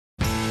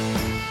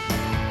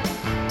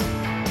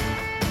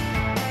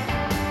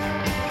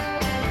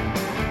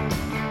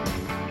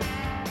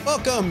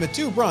Welcome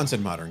to Bronze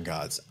Modern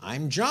Gods.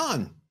 I'm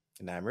John.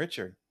 And I'm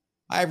Richard.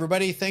 Hi,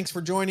 everybody. Thanks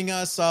for joining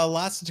us.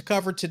 Lots to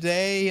cover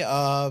today.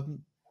 I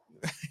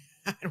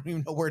don't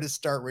even know where to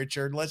start,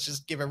 Richard. Let's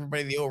just give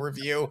everybody the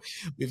overview.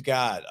 We've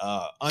got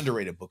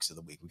underrated books of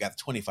the week. We've got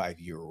the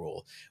 25-year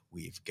rule.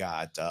 We've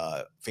got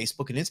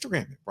Facebook and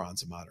Instagram at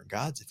Bronze and Modern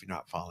Gods. If you're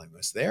not following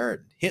us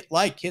there, hit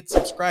like, hit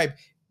subscribe.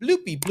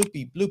 Bloopy,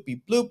 bloopy,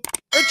 bloopy, bloop.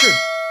 Richard,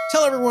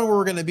 tell everyone where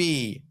we're going to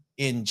be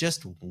in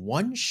just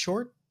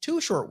two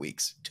short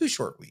weeks.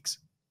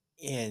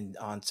 And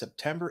on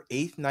September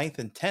 8th, 9th,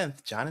 and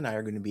 10th, John and I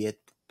are going to be at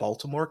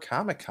Baltimore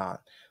Comic-Con.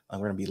 I'm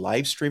going to be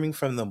live streaming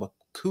from the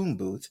Wacom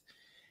booth,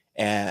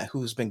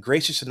 who's been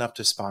gracious enough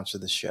to sponsor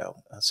the show.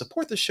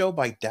 Support the show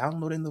by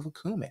downloading the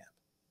Wacom app.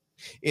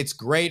 It's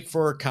great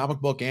for comic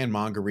book and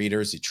manga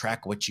readers. You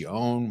track what you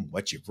own,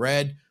 what you've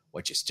read,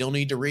 what you still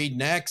need to read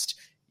next.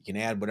 You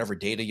can add whatever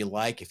data you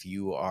like. If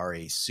you are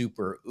a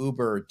super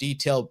uber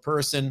detailed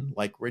person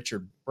like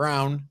Richard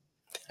Brown,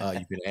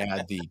 you can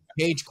add the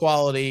page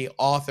quality,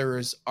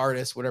 authors,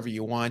 artists, whatever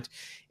you want.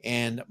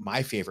 And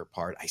my favorite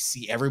part, I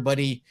see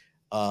everybody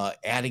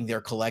adding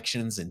their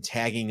collections and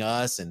tagging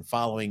us and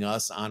following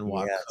us on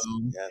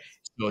Wacom. Yes.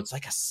 So it's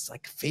like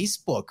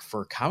Facebook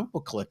for comic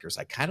book collectors.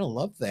 I kind of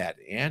love that.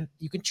 And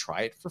you can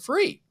try it for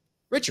free.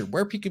 Richard,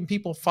 where can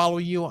people follow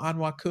you on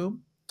Wacom?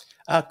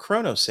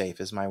 Chronosafe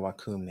is my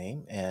Wacom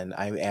name, and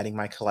I'm adding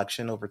my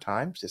collection over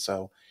time.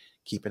 So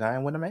keep an eye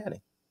on what I'm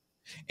adding.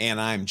 And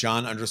I'm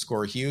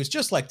John_Hughes,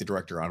 just like the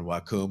director on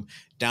Wacom.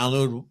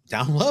 Download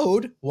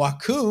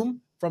Wacom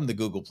from the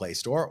Google Play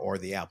Store or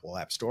the Apple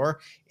App Store,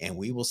 and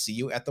we will see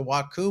you at the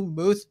Wacom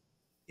booth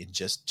in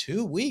just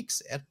 2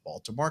 weeks at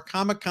Baltimore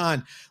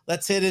Comic-Con.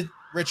 Let's hit it,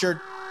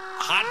 Richard.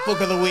 Hot book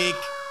of the week.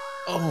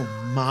 Oh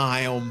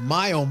my, oh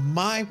my, oh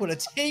my, what a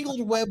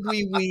tangled web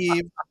we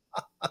weave.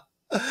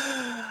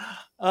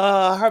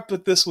 Hot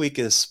book this week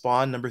is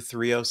Spawn number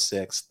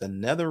 306, the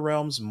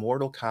NetherRealm's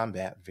Mortal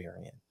Kombat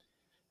variant.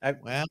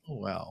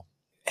 Well.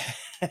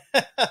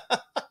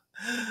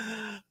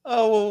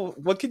 Oh,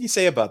 what can you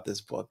say about this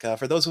book?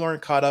 For those who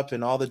aren't caught up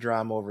in all the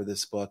drama over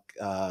this book,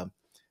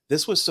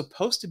 this was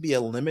supposed to be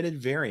a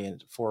limited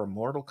variant for a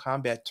Mortal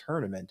Kombat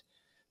tournament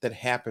that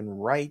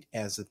happened right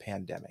as the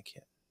pandemic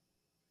hit.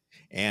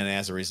 And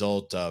as a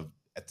result of,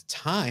 at the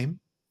time,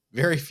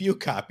 very few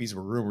copies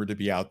were rumored to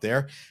be out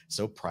there,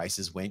 so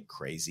prices went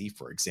crazy.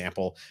 For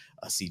example,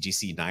 a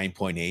CGC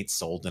 9.8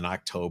 sold in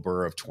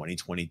October of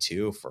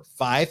 2022 for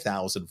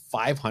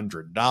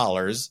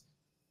 $5,500.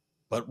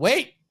 But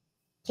wait,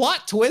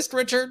 plot twist,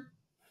 Richard.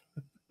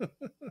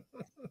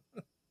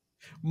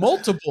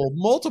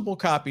 Multiple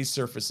copies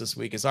surfaced this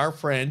week as our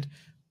friend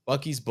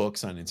Bucky's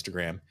Books on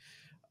Instagram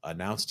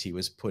announced he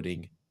was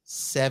putting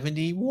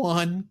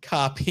 71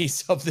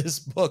 copies of this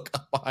book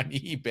up on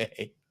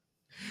eBay.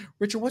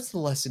 Richard, what's the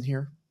lesson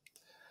here?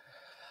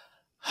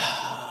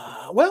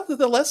 Well,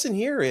 the lesson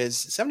here is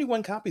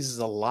 71 copies is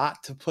a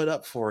lot to put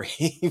up for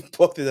a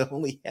book that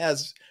only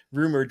has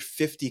rumored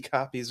 50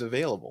 copies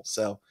available.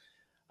 So,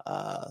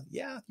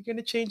 you're going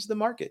to change the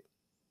market.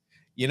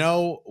 You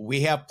know,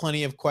 we have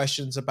plenty of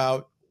questions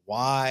about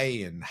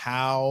why and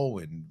how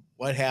and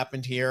what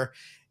happened here.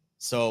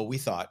 So we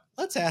thought,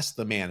 let's ask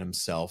the man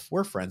himself.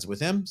 We're friends with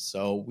him.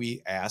 So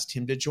we asked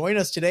him to join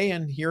us today,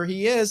 and here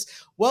he is.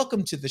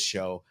 Welcome to the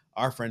show,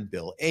 our friend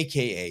Bill,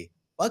 a.k.a.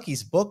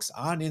 Bucky's Books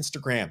on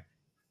Instagram.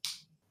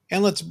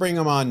 And let's bring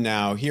him on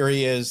now. Here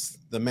he is,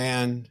 the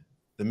man,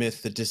 the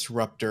myth, the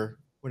disruptor,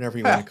 whatever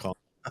you want to call him.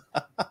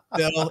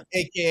 Bill,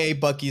 a.k.a.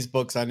 Bucky's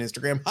Books on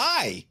Instagram.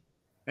 Hi.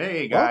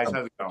 Hey, guys. Welcome.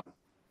 How's it going?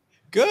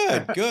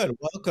 Good.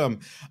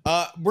 Welcome.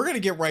 We're going to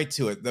get right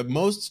to it. The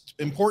most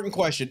important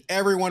question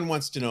everyone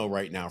wants to know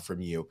right now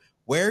from you.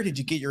 Where did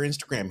you get your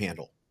Instagram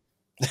handle?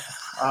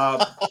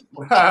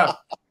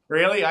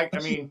 Really? I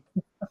mean,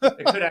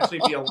 it could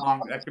actually be a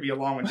long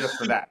one just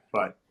for that,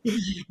 but.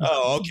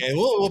 Oh, okay.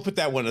 We'll put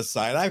that one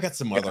aside. I've got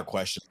some other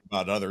questions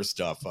about other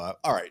stuff. All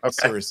right. Okay.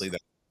 Seriously, then.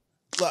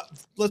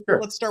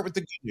 Let's start with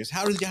the good news.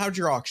 How did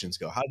your auctions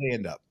go? How did they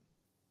end up?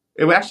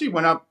 It actually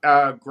went up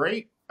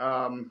great.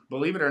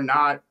 Believe it or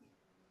not,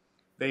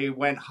 they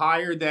went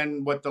higher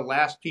than what the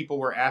last people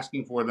were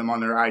asking for them on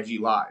their IG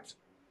lives.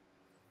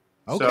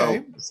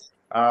 Okay.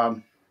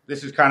 So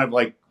this is kind of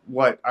like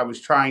what I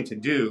was trying to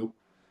do,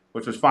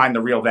 which was find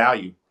the real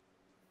value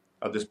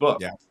of this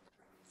book. Yeah.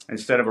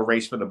 Instead of a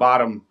race for the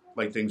bottom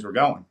like things were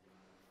going.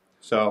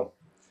 So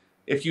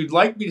if you'd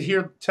like me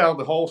to tell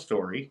the whole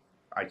story,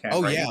 I can.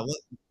 Oh, yeah.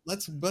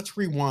 Let's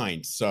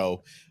rewind.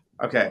 So,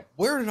 okay.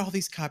 Where did all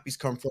these copies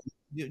come from?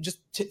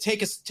 Just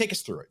take us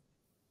through it.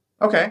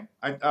 Okay.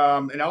 An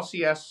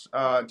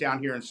LCS down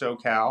here in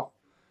SoCal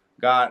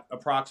got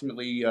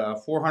approximately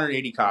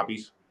 480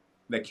 copies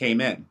that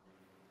came in.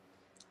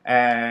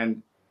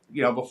 And,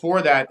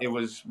 before that, it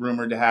was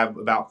rumored to have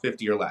about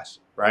 50 or less,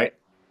 right?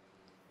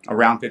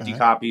 Around 50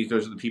 copies.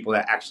 Those are the people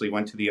that actually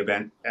went to the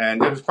event.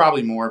 And it was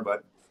probably more,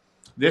 but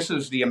this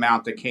is the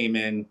amount that came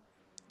in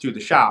to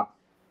the shop.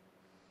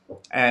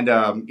 And,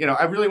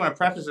 I really want to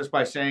preface this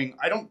by saying,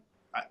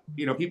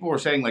 people were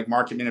saying like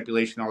market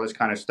manipulation, all this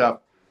kind of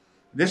stuff.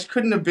 this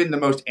couldn't have been the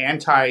most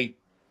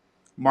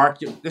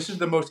anti-market. This is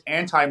the most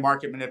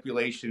anti-market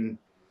manipulation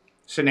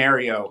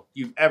scenario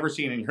you've ever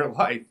seen in your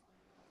life,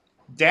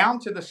 down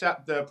to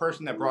the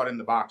person that brought in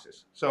the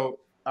boxes. So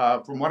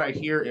from what I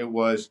hear, it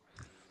was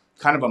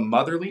kind of a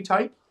motherly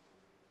type,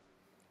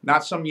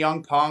 not some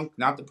young punk,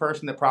 not the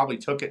person that probably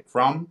took it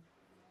from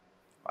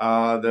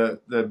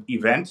the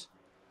event.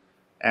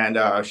 And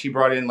she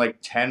brought in like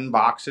 10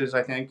 boxes,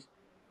 I think,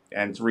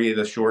 and 3 of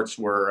the shorts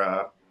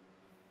were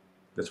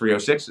the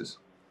 306s.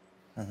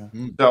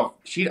 So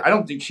I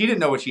don't think she didn't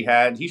know what she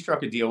had. He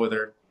struck a deal with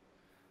her.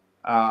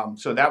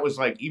 So that was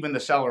like, even the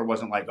seller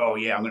wasn't like, oh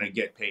yeah, I'm going to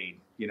get paid,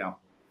 you know?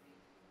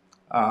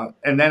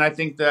 And then I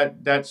think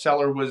that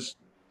seller was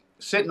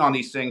sitting on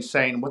these things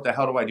saying, what the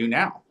hell do I do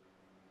now?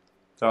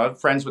 So I'm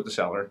friends with the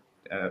seller,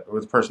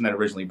 with the person that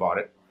originally bought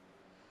it.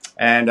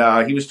 And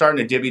he was starting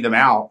to divvy them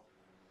out.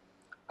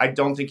 I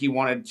don't think he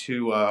wanted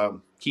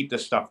to keep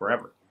this stuff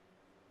forever,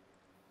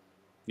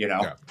 you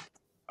know? Yeah.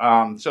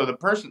 So the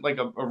person, like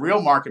a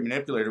real market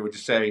manipulator would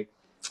just say,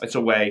 it's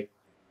away,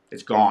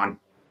 it's gone.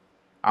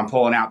 I'm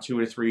pulling out 2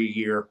 or 3 a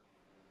year,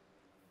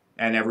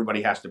 and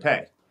everybody has to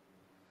pay.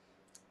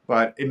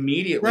 But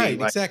immediately,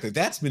 right? Exactly.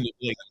 That's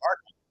manipulating the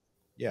market.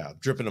 Yeah,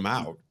 dripping them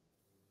out.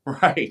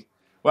 Right.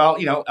 Well,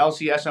 you know,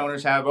 LCS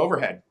owners have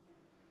overhead,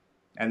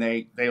 and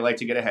they like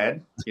to get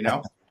ahead, you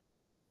know,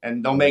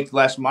 and they'll make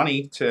less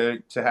money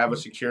to have a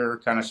secure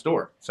kind of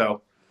store.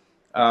 So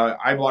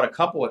I bought a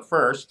couple at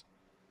first,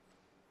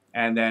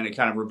 and then it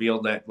kind of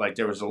revealed that like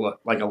there was a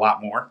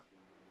lot more.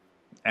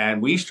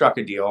 And we struck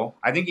a deal.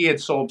 I think he had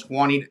sold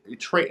 20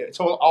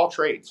 sold all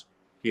trades.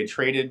 He had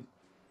traded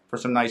for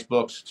some nice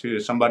books to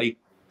somebody.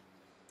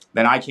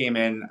 Then I came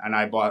in and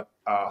I bought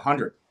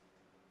 100.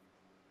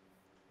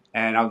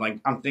 And I'm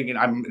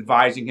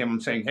advising him.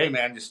 I'm saying, hey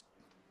man, just,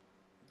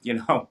 you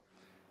know,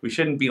 we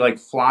shouldn't be like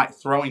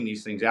throwing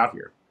these things out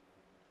here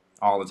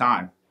all the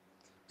time.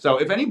 So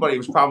if anybody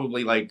was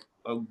probably like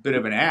a bit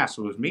of an ass,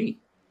 it was me,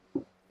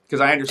 because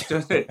I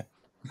understood that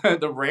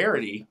the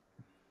rarity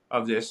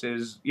of this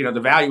is, you know,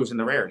 the value is in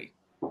the rarity,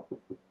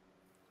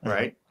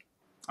 right?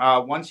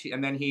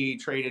 Then he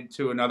traded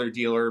to another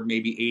dealer,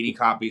 maybe 80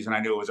 copies, and I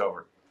knew it was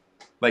over.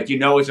 Like, you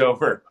know, it's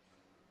over.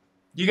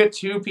 You get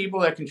 2 people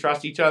that can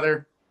trust each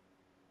other.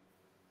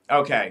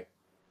 Okay.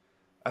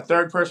 A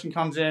third person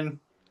comes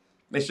in.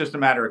 It's just a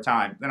matter of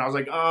time. Then I was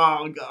like,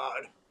 oh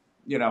God,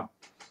 you know,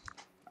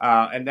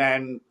 and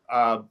then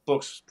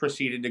books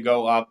proceeded to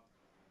go up.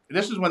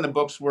 This is when the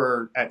books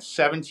were at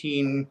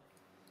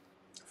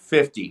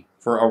 $17.50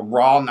 for a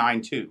raw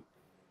 9.2.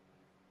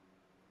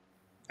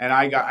 And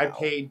I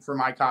paid for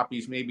my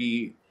copies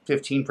maybe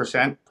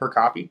 15% per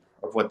copy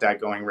of what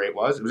that going rate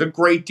was. It was a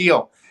great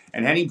deal.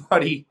 And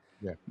anybody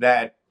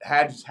that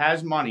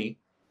has money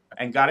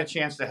and got a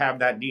chance to have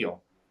that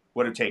deal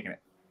would have taken it.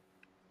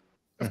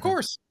 Of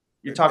course.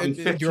 You're talking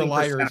 15%. You're a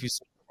liar if you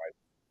say right.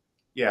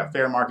 Yeah,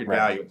 fair market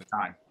value at the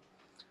time.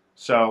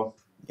 So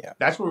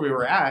that's where we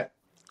were at.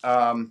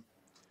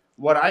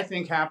 What I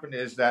think happened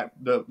is that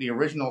the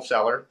original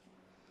seller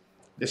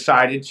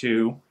decided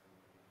to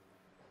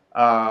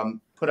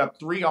put up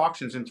 3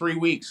 auctions in 3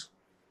 weeks,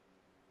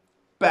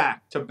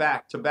 back to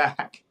back to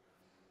back.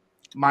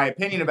 My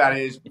opinion about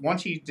it is,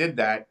 once he did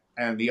that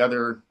and the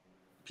other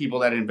people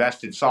that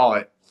invested saw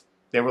it,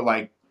 they were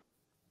like,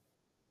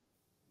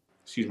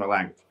 excuse my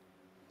language,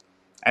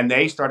 and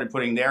they started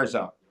putting theirs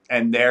up,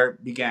 and there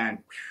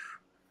began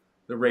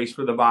the race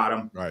for the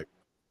bottom. Right.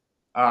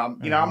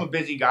 You know, I'm a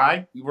busy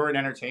guy. We're in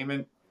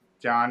entertainment,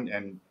 John,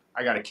 and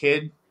I got a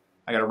kid.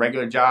 I got a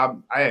regular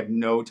job. I have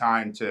no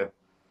time to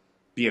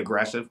be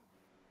aggressive.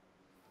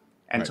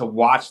 And to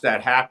watch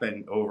that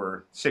happen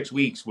over 6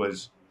 weeks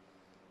was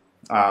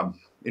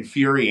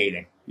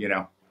infuriating, you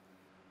know.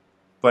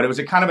 But it was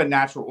a kind of a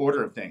natural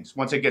order of things.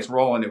 Once it gets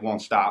rolling, it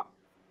won't stop.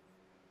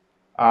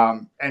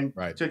 So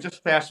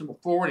just fast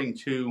forwarding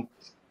to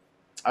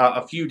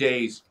a few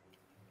days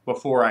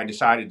before I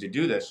decided to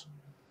do this,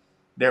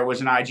 there was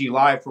an IG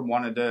Live from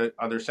one of the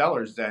other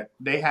sellers that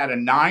they had a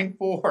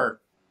 9.4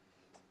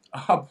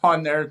 up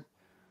on their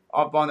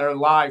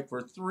live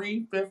for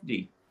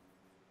 $350.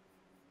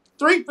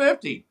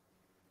 $350.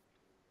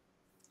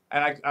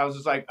 And I was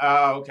just like,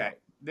 oh, okay,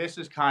 this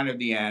is kind of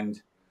the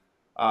end,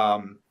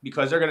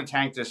 because they're going to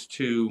tank this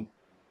to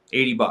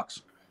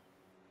 $80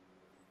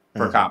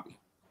 per copy.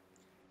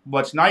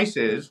 What's nice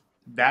is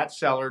that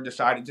seller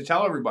decided to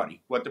tell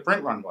everybody what the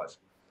print run was.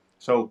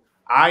 So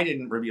I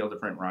didn't reveal the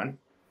print run.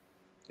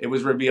 It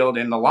was revealed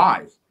in the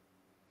live.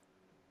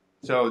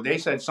 So they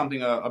said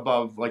something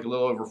above, like a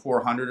little over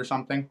 400 or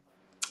something,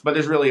 but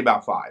there's really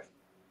about 5.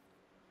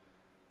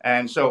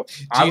 And so,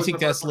 do you think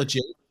that's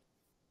legit?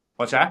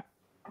 What's that?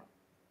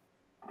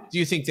 Do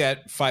you think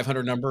that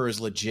 500 number is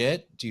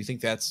legit? Do you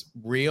think that's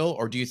real,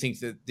 or do you think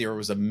that there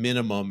was a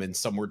minimum and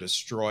some were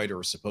destroyed or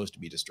were supposed to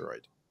be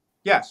destroyed?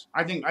 Yes,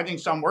 I think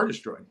some were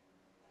destroyed.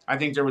 I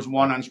think there was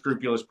one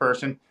unscrupulous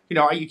person. You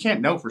know, you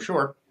can't know for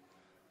sure,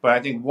 but I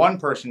think one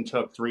person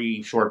took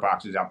 3 short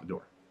boxes out the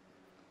door,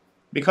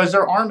 because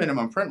there are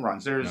minimum print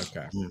runs. There's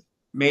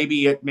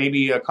maybe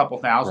a couple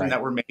thousand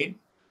that were made,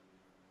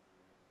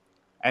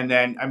 And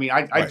then, I mean,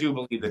 I do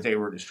believe that they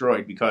were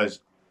destroyed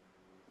because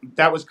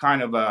that was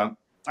kind of a,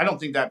 I don't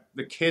think that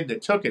the kid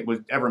that took it was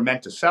ever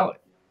meant to sell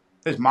it.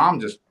 His mom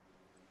just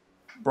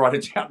brought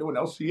it down to an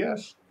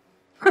LCS.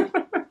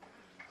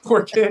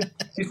 Poor kid.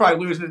 He's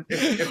probably losing,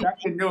 if that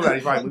kid knew about it,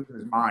 he's probably losing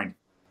his mind.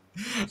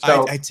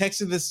 So, I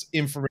texted this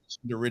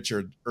information to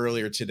Richard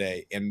earlier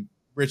today, and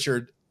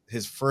Richard,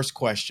 his first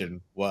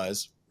question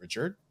was,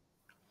 Richard,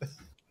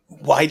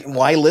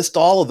 why list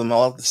all of them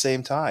all at the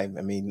same time?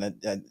 I mean,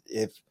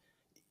 if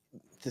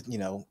you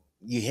know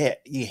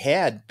you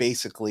had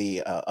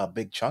basically a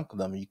big chunk of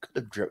them, you could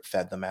have drip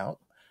fed them out.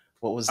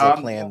 What was the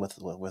plan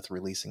with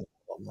releasing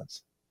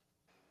ones?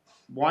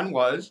 One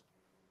was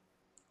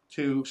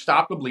to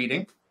stop the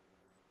bleeding,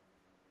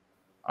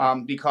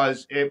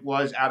 because it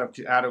was out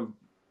of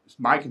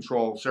my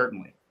control,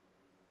 certainly.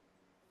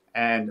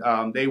 And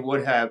they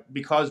would have,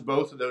 because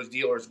both of those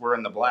dealers were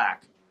in the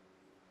black,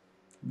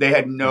 they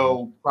had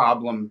no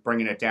problem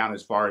bringing it down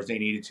as far as they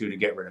needed to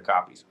get rid of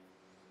copies.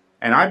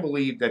 And I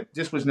believe that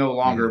this was no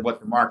longer what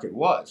the market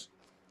was.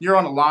 You're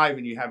on a live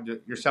and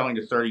you're selling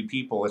to 30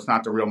 people. It's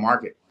not the real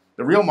market.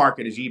 The real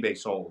market is eBay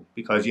sold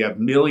because you have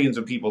millions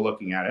of people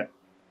looking at it.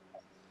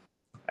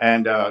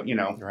 And,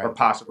 or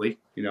possibly,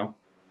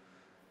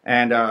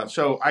 And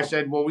so I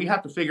said, well, we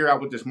have to figure out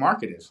what this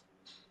market is.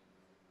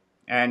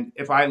 And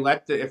if I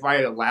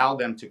allow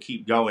them to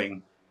keep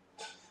going,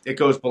 it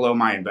goes below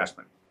my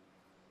investment.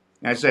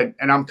 And I said,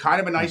 and I'm kind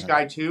of a nice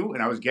guy too.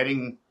 And I was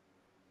getting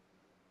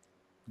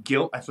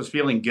guilt. I was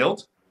feeling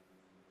guilt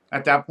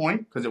at that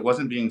point because it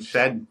wasn't being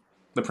said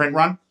the print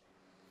run.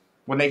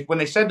 When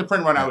they said the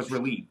print run, I was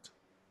relieved.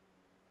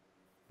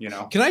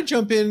 Can I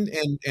jump in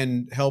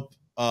and help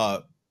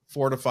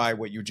fortify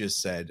what you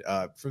just said?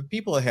 For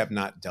people that have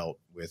not dealt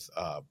with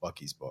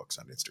Bucky's books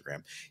on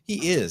Instagram,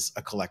 he is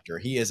a collector.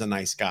 He is a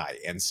nice guy.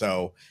 And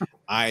so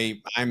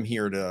I'm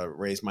here to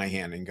raise my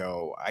hand and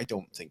go, I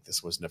don't think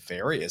this was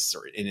nefarious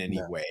or in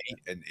any way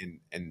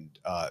and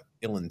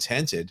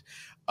ill-intended.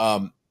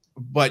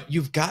 But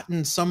you've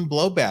gotten some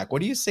blowback.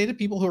 What do you say to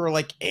people who are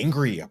like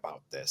angry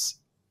about this?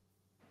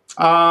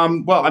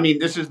 Well, I mean,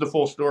 this is the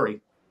full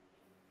story.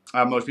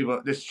 Most people,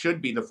 this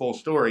should be the full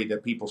story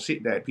that people see,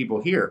 that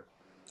people hear.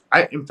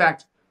 In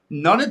fact,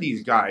 none of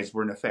these guys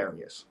were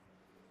nefarious.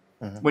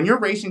 When you're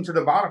racing to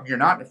the bottom, you're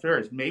not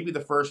nefarious. Maybe the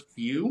first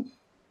few,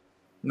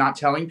 not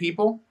telling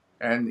people,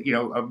 and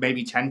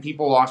maybe 10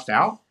 people lost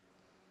out.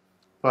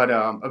 But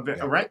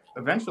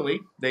eventually,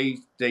 they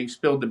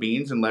spilled the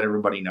beans and let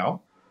everybody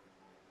know.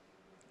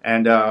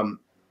 And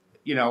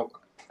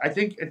I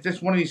think it's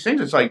just one of these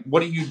things. It's like,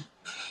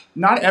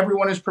 not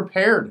everyone is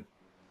prepared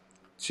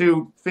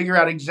to figure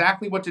out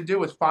exactly what to do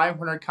with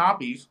 500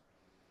 copies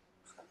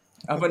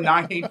of a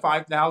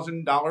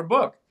 $95,000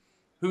 book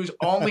whose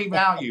only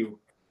value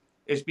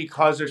is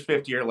because there's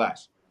 50 or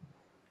less.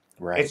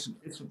 Right. It's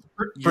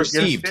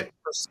perceived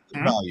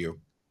value.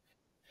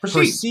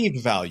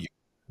 Perceived value.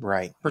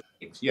 Right.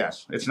 Perceived,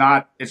 yes. It's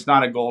not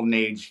a golden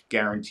age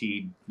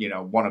guaranteed,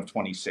 1 of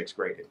 26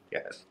 graded.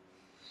 Yes.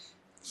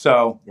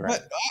 So,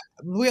 but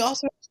we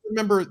also have to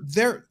remember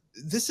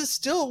this is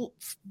still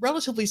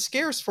relatively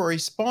scarce for a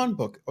Spawn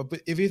book,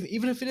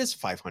 even if it is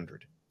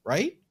 500,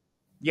 right?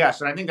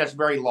 Yes, and I think that's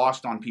very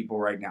lost on people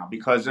right now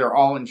because they're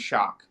all in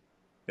shock.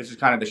 This is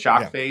kind of the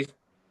shock phase.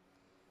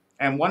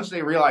 And once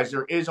they realize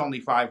there is only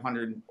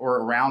 500 or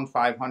around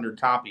 500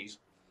 copies,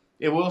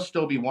 it will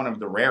still be one of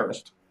the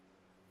rarest.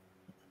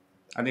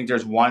 I think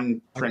there's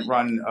one print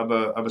run of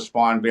a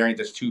Spawn variant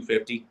that's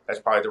 250. That's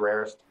probably the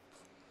rarest.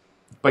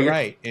 But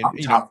right,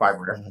 and top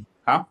 500,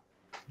 huh?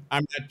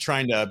 I'm not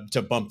trying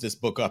to bump this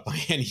book up by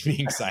any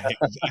means. I have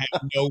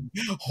no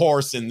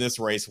horse in this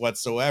race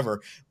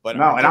whatsoever. But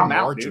no, and I'm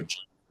out, dude.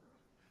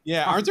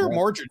 Yeah, aren't there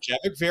more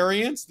Djurjevic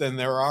variants than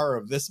there are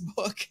of this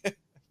book?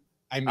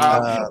 I mean,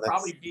 it'll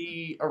probably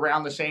be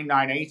around the same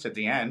 9/8 at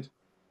the end.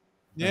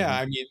 Yeah,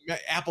 I mean,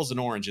 apples and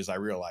oranges, I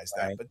realize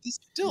that. But this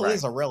still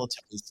is a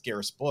relatively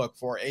scarce book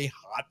for a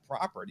hot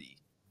property.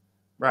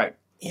 Right.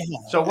 Yeah.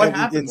 So what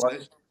happened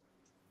was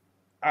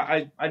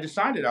I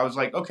decided, I was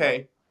like,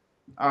 okay,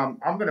 I'm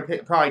going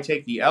to probably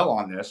take the L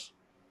on this,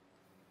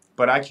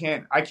 but I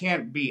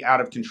can't be out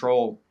of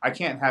control. I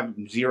can't have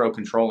zero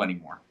control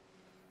anymore.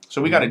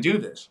 So we got to do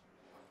this.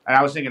 And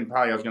I was thinking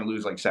probably I was going to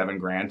lose like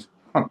 $7,000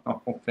 on the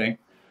whole thing.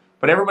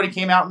 But everybody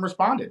came out and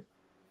responded.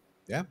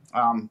 Yeah.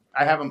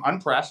 I have them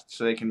unpressed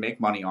so they can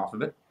make money off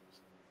of it.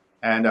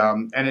 And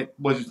it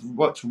was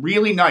what's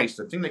really nice.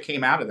 The thing that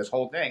came out of this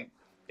whole thing,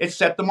 it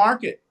set the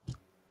market.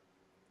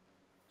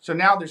 So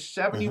now there's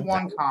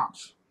 71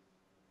 comps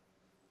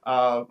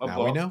of a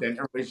book. And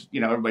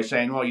everybody's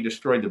saying, well, you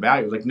destroyed the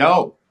value. I was like,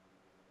 no.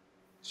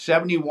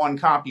 71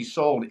 copies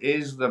sold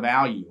is the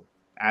value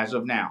as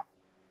of now.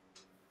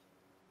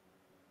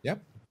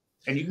 Yep.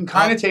 And you can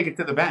kind of take it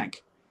to the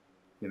bank,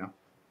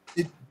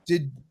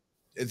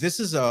 This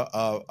is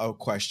a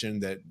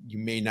question that you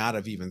may not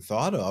have even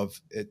thought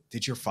of.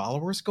 Did your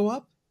followers go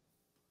up?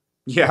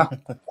 Yeah.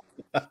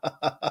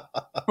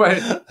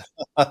 But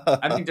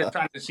I think they're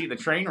trying to see the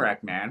train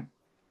wreck, man.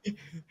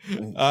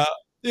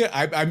 Yeah,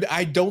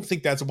 I don't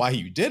think that's why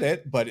you did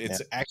it, but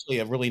it's actually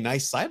a really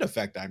nice side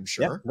effect, I'm Yeah,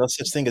 sure. no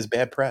such thing as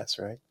bad press,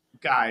 right?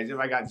 Guys, if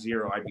I got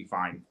 0, I'd be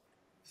fine.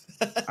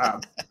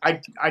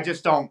 I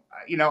just don't.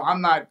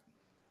 I'm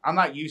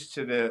not used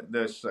to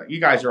this.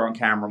 You guys are on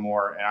camera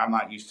more, and I'm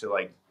not used to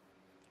like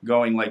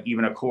going like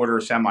even a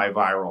quarter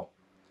semi-viral.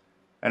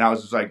 And I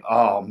was just like,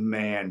 oh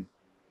man,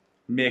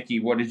 Mickey,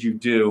 what did you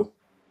do?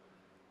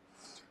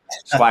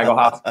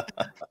 Schleigelhoff,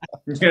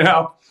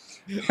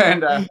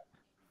 and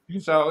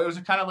so it was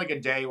kind of like a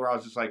day where I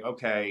was just like,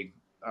 okay,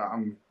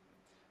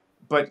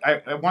 but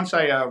once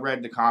I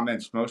read the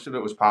comments, most of it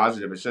was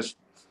positive. It's just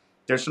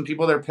there's some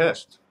people that are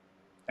pissed,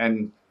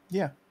 and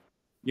yeah,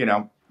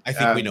 I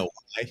think we know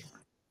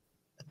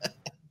why.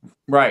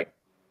 Right,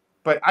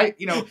 but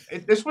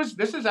this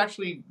is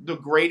actually the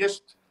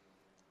greatest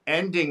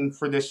ending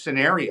for this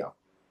scenario.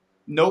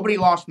 Nobody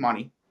lost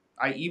money.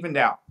 I evened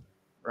out,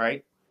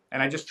 right?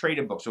 And I just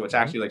traded books, so it's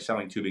actually like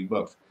selling 2 big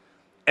books.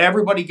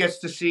 Everybody gets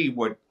to see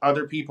what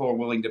other people are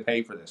willing to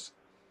pay for this.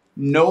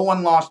 No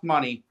one lost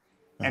money,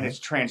 and it's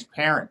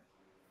transparent.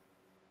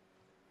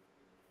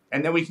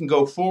 And then we can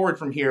go forward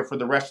from here for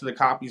the rest of the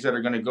copies that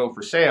are going to go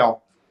for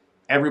sale.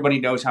 Everybody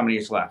knows how many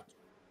is left.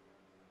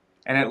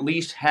 And at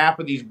least half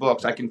of these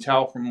books, I can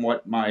tell from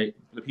what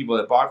the people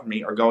that bought from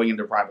me are going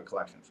into private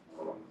collections.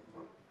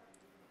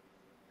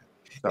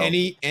 So,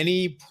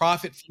 any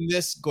profit from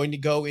this going to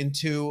go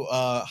into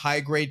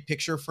high grade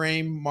picture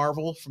frame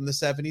Marvel from the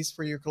 70s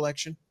for your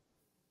collection?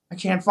 I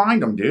can't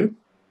find them, dude.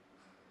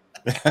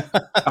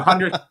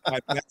 100.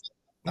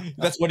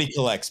 That's what he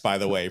collects, by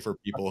the way, for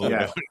people who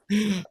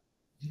don't.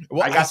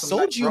 Well, I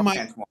sold you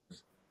my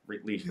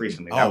release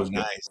recently. That was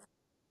nice. Good.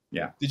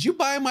 Yeah. Did you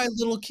buy my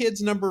little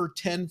kid's number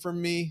 10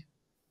 from me?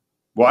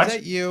 What? Is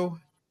that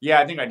you? Yeah,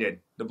 I think I did.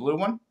 The blue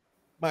one?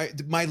 My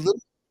little.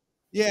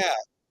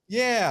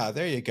 Yeah,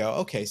 there you go.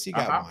 Okay, so you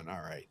got one. All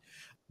right.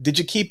 Did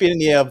you keep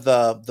any of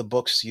the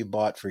books you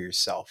bought for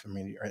yourself? I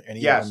mean, are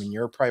any of them in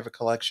your private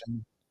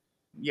collection?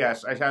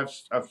 Yes, I have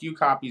a few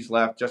copies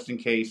left just in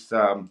case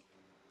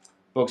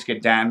books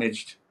get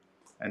damaged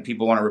and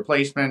people want a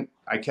replacement.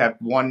 I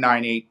kept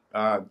 198,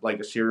 like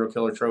a serial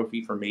killer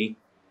trophy for me,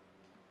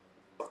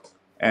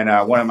 and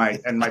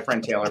my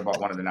friend Taylor bought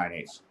one of the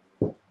 9/8s.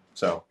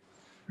 So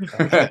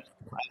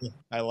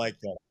I like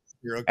that.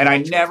 And I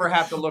never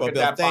have to look at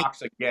that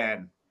box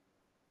again.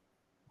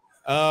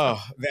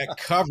 Oh, that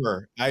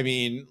cover! I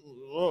mean,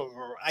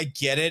 I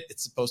get it.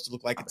 It's supposed to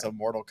look like it's a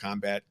Mortal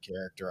Kombat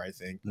character, I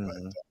think. But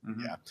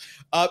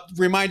yeah.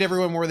 Remind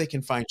everyone where they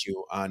can find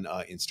you on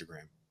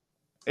Instagram.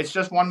 It's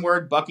just one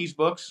word: Bucky's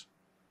Books,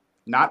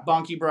 not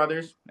Bunky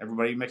Brothers.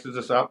 Everybody mixes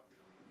this up.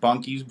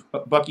 Bucky.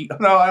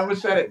 No, I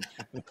almost said it.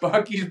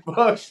 Bucky's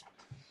Books.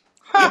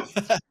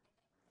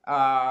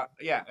 Yeah,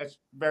 it's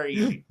very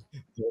easy,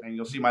 and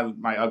you'll see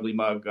my ugly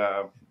mug.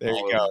 There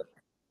you go,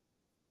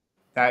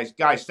 guys.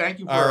 Thank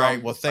you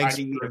for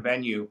finding the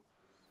venue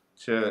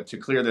to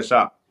clear this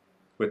up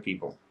with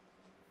people.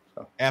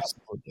 So.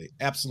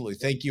 Absolutely.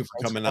 Thank you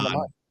for coming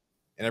on.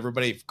 And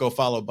everybody, go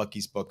follow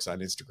Bucky's Books on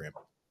Instagram.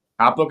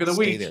 Hot book of the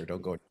week. Stay there.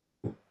 Don't go.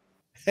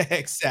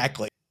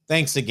 Exactly.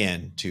 Thanks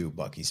again to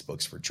Bucky's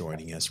Books for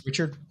joining us.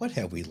 Richard, what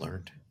have we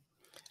learned?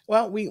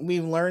 Well,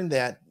 we've learned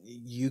that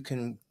you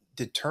can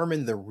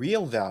determine the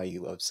real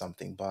value of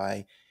something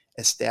by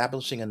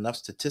establishing enough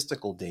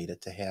statistical data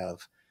to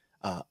have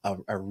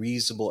a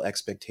reasonable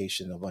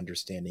expectation of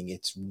understanding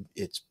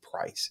its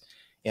price.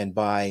 And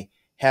by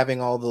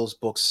having all those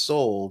books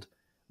sold,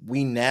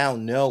 we now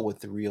know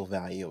what the real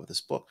value of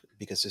this book,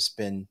 because it's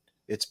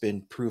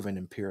been proven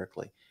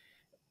empirically.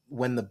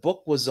 When the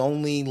book was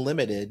only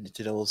limited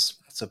to those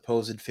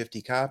supposed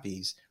 50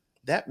 copies,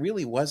 that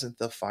really wasn't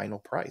the final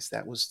price.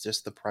 That was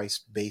just the price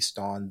based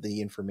on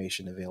the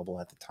information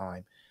available at the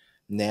time.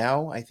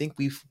 Now, I think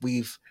we've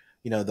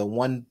the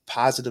one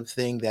positive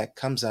thing that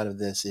comes out of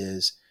this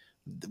is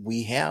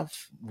we have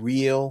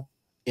real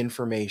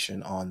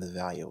information on the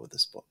value of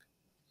this book.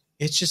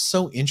 It's just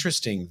so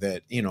interesting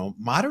that,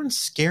 moderns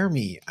scare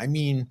me. I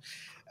mean,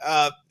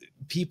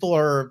 people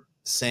are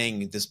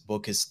saying this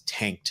book is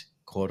tanked,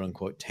 quote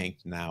unquote,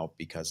 tanked now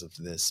because of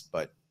this,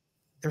 but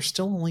there's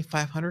still only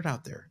 500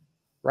 out there.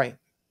 Right.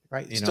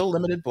 It's still a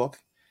limited book.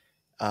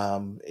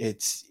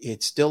 It's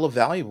still a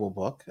valuable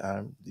book.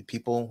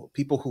 People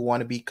who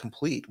want to be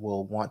complete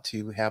will want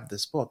to have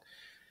this book.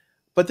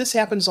 But this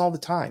happens all the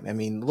time. I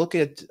mean, look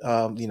at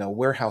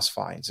warehouse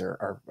finds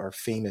are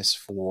famous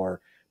for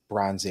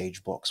Bronze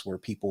Age books, where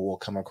people will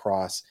come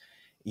across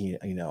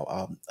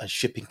a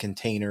shipping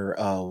container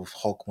of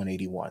Hulk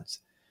 181s.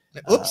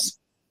 Oops.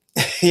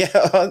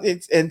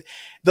 And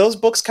those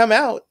books come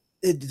out.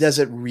 Does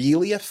it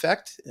really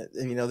affect?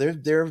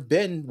 There have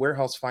been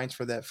warehouse finds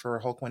for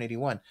Hulk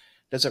 181.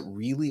 Does it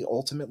really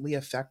ultimately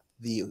affect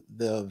the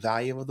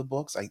value of the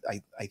books?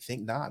 I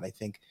think not. I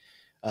think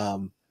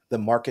the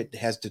market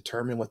has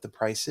determined what the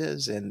price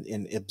is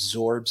and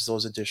absorbs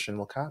those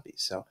additional copies.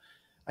 So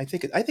I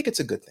think it's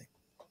a good thing.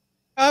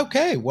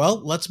 Okay,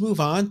 well, let's move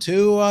on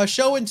to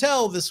show and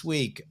tell this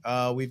week.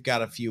 We've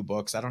got a few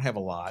books. I don't have a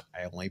lot.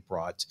 I only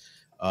brought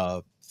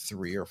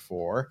 3 or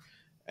 4,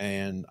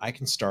 and I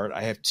can start.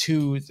 I have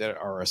 2 that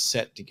are a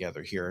set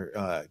together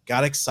here.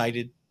 Got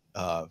excited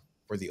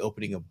for the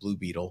opening of Blue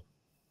Beetle,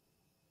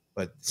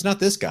 but it's not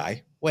this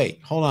guy.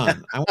 Wait, hold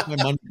on. I want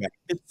my money back.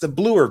 It's the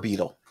Bluer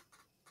Beetle.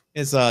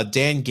 It's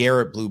Dan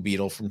Garrett Blue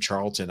Beetle from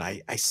Charlton.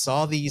 I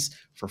saw these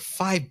for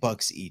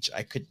 $5 each.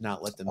 I could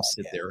not let them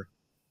sit there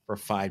for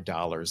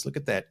 $5. Look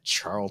at that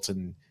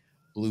Charlton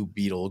Blue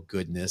Beetle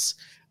goodness.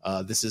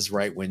 This is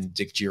right when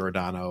Dick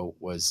Giordano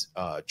was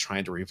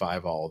trying to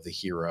revive all of the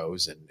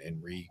heroes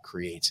and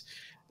recreate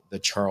the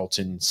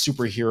Charlton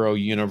superhero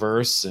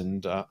universe.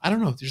 And I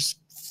don't know, there's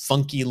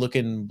funky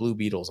looking Blue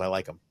Beetles. I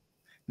like them.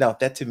 No,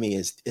 that to me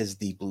is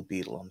the Blue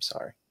Beetle. I'm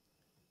sorry.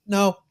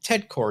 No,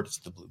 Ted Kord is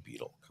the Blue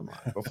Beetle. Come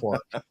on, before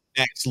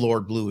Max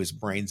Lord blew his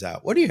brains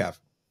out. What do you have?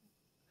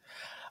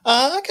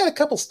 I got a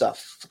couple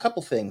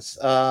things.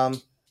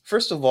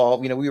 First of all,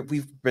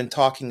 we've been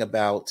talking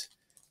about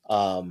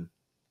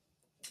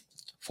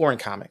foreign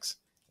comics,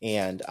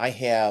 and I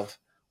have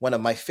one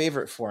of my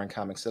favorite foreign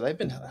comics that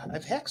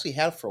I've actually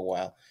had for a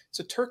while.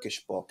 It's a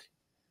Turkish book.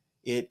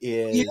 It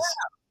is,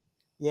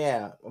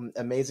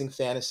 Amazing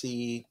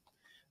Fantasy.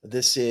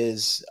 This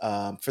is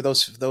for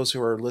those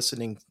who are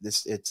listening.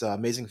 It's an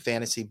Amazing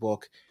Fantasy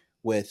book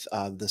with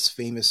this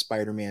famous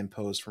Spider-Man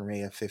pose from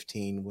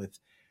AF-15 with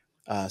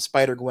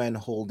Spider-Gwen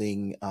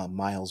holding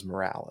Miles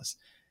Morales,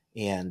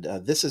 and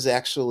this is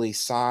actually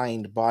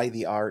signed by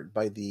the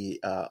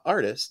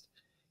artist,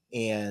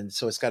 and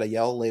so it's got a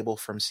yellow label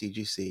from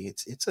CGC.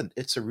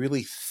 It's a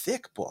really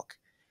thick book.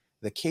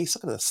 The case,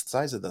 look at the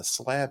size of the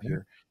slab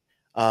here.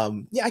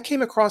 I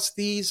came across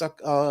these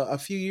a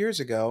few years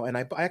ago, and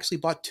I actually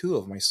bought 2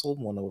 of them. I sold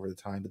one over the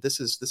time, but this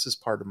is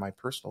part of my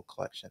personal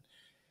collection.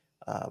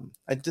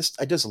 I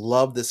just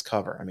love this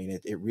cover. I mean,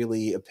 it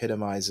really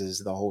epitomizes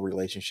the whole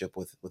relationship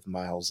with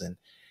Miles and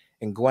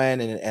Gwen,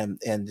 and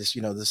this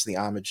this is the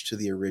homage to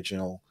the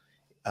original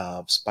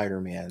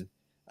Spider-Man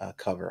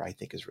cover. I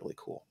think is really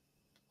cool.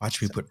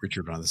 Watch me put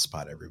Richard on the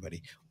spot,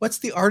 everybody. What's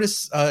the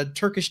artist's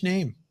Turkish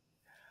name?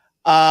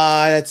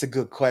 That's a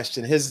good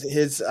question.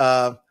 His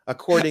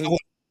according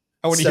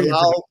I want to hear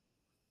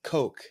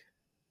Coke.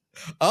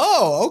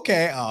 Oh,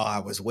 okay. Oh, I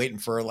was waiting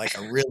for like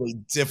a really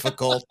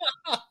difficult.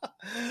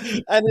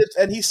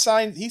 and he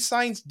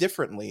signs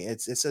differently.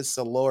 It says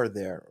Salor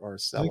there, or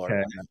Celor. Okay.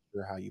 I'm not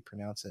sure how you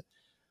pronounce it,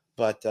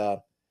 but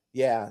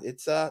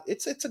it's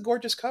a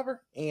gorgeous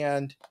cover,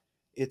 and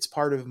it's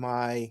part of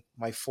my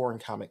foreign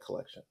comic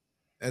collection.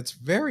 It's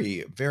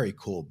very, very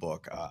cool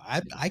book.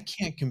 I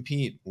can't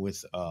compete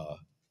with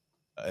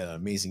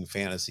Amazing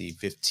Fantasy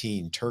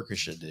 15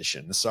 Turkish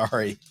edition.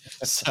 Sorry.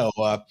 So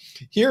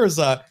here's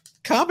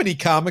Comedy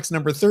Comics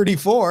number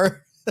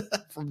 34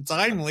 from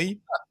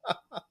Timely.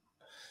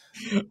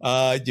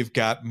 You've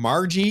got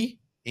Margie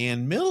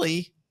and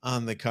Millie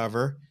on the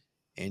cover,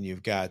 and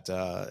you've got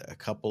a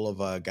couple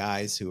of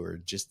guys who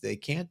are they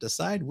can't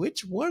decide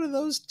which one of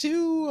those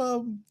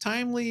 2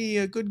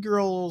 Timely good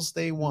girls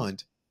they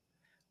want.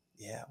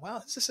 Yeah, wow,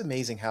 it's just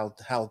amazing how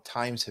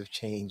times have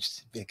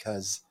changed,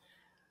 because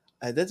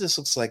that just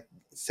looks like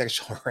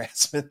sexual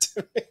harassment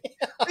to me.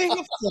 They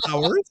have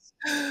flowers.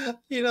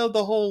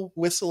 The whole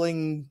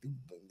whistling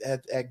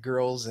at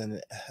girls, and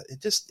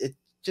it just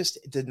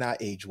did not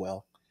age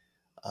well.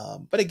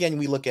 But again,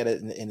 we look at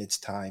it in its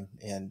time,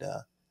 and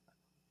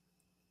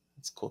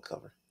it's a cool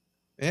cover.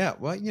 Yeah,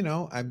 well,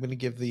 I'm going to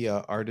give the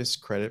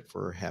artist credit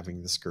for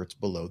having the skirts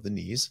below the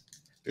knees.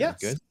 Very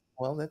good.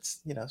 Well, that's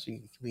so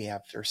we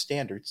have our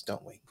standards,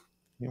 don't we?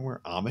 We're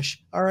Amish.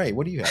 All right,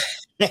 what do you have?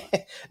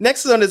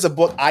 Next one is a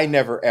book I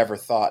never ever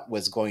thought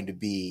was going to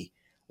be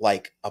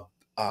like a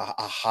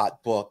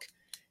hot book.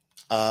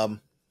 You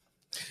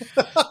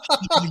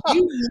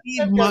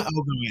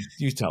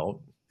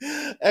tell.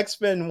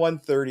 X-Men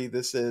 130.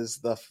 This is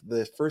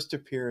the first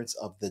appearance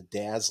of the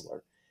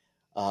Dazzler.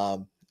 I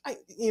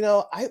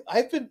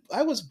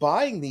was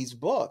buying these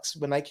books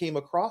when I came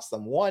across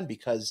them. One,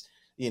 because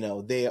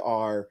they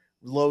are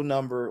low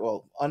number,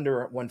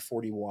 under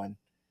 141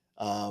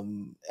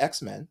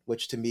 X-Men,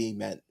 which to me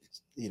meant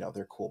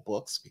they're cool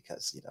books,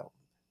 because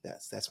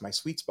that's my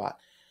sweet spot.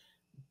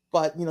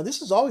 But this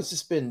has always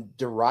just been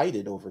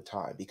derided over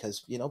time,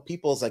 because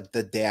people's like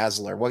the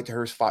Dazzler, what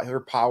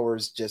her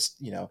powers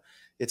just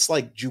it's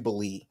like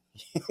Jubilee.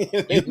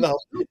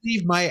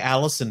 Leave my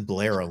Allison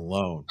Blair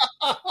alone.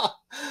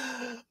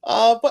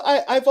 But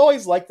I've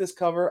always liked this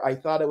cover. I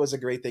thought it was a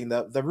great thing.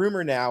 The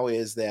rumor now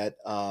is that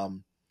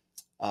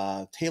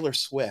Taylor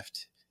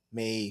Swift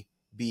may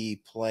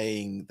be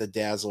playing the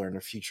Dazzler in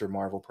a future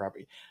Marvel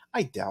property.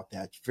 I doubt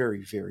that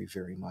very, very,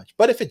 very much.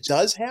 But if it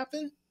does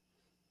happen,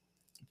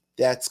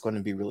 that's going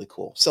to be really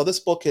cool. So this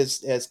book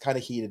has kind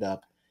of heated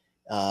up.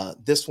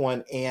 This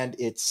one and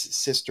its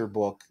sister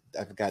book,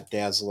 I've got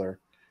Dazzler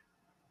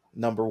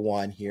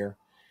 #1 here.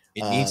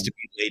 It needs to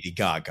be Lady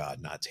Gaga,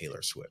 not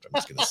Taylor Swift. I'm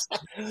just going to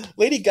say.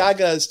 Lady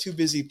Gaga is too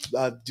busy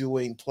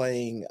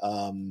playing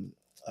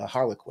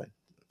Harlequin.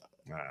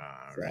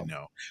 I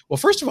know. Well,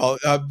 first of all,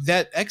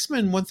 that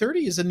X-Men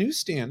 130 is a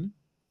newsstand.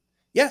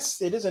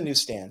 Yes, it is a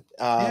newsstand.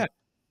 Yeah.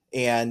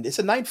 and it's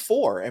a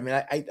 9.4. I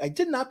mean, I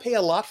did not pay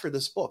a lot for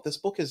this book. This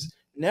book has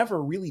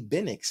never really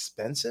been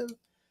expensive.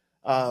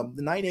 The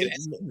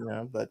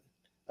 9.8, but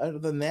other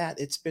than that,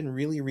 it's been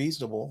really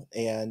reasonable.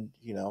 And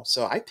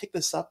so I picked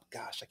this up.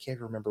 Gosh, I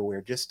can't remember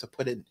where, just to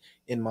put it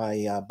in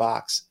my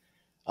box.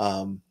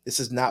 This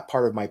is not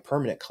part of my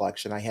permanent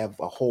collection. I have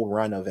a whole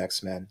run of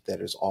X-Men that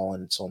is all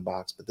in its own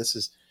box, but this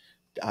is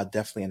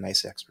definitely a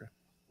nice extra.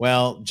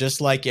 Well,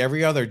 just like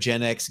every other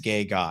Gen X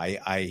gay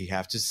guy, I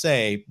have to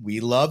say we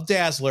love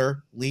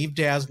Dazzler. Leave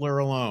Dazzler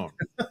alone.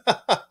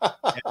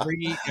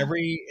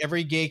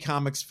 Every gay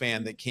comics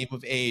fan that came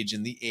of age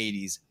in the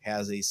 80s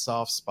has a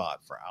soft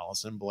spot for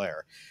Alison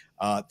Blair.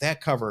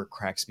 That cover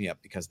cracks me up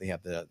because they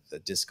have the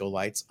disco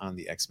lights on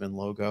the X-Men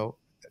logo,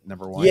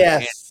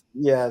 #1.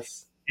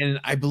 Yes. And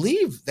I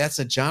believe that's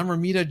a John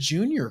Romita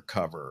Jr.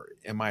 cover.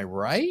 Am I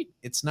right?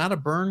 It's not a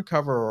Byrne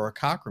cover or a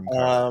Cockrum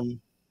cover.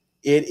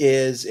 It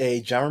is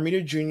a John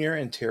Romita Jr.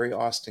 and Terry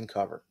Austin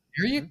cover.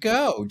 There you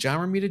go. John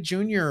Romita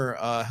Jr.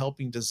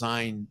 Helping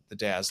design the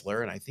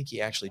Dazzler, and I think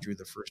he actually drew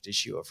the first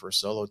issue of her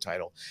solo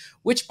title,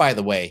 which, by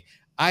the way,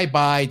 I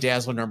buy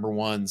Dazzler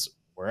 #1s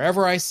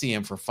wherever I see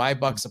them for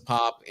 $5 a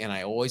pop, and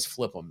I always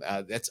flip them.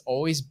 That's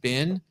always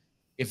been,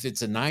 if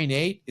it's a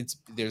 9.8,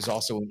 there's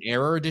also an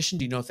error edition.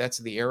 Do you know if that's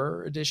the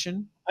error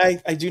edition?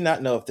 I do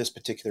not know if this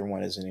particular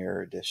one is an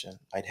error edition.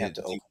 I'd have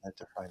to open it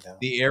to find out.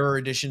 The error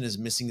edition is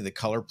missing the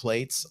color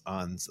plates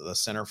on the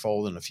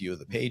centerfold and a few of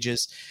the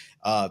pages.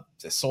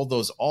 They sold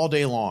those all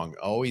day long.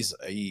 Always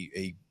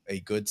a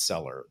good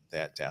seller,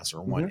 that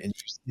Dazzler one. And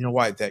you know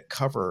why? That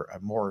cover,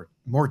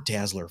 more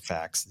Dazzler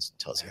facts. This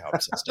tells you how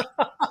obsessed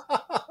I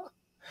am.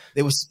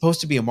 It was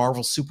supposed to be a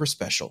Marvel Super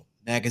Special,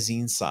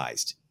 magazine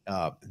sized.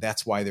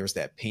 That's why there's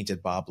that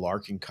painted Bob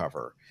Larkin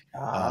cover.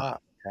 Okay.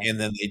 And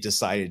then they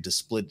decided to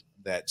split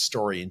that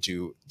story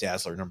into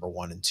Dazzler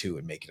 #1 and 2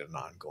 and make it an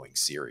ongoing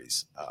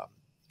series,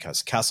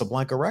 because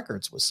Casablanca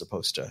Records was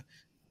supposed to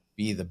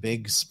be the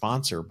big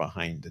sponsor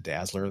behind the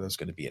Dazzler. There's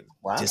going to be a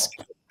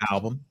disco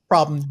album.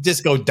 Problem,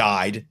 disco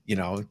died.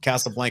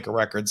 Casablanca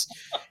Records,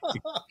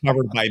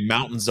 covered by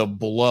mountains of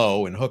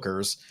blow and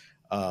hookers,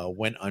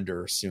 went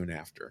under soon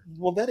after.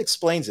 Well, that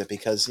explains it,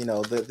 because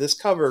this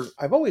cover,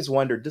 I've always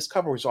wondered, this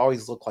cover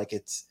always looked like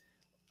it's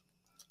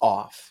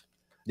off.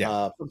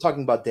 Yeah, I'm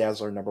talking about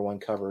Dazzler #1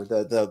 cover.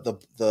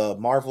 The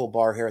Marvel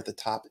bar here at the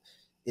top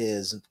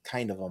is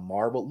kind of a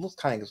marble. It looks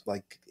kind of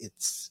like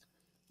it's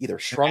either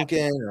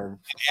shrunken or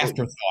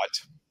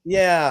afterthought.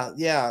 Yeah.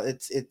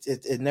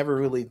 It never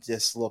really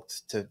just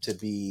looked to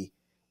be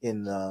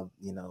in the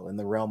in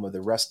the realm of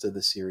the rest of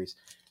the series,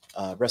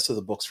 rest of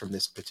the books from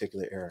this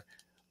particular era.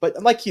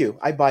 But like you,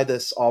 I buy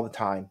this all the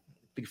time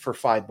for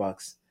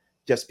 $5,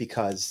 just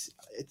because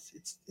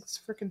it's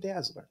freaking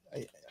Dazzler.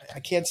 I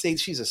can't say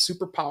she's a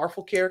super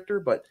powerful character,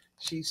 but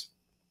she's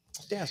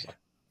Dazzler.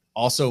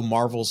 Also,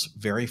 Marvel's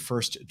very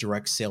first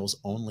direct sales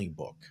only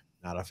book,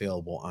 not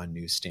available on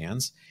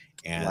newsstands.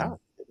 And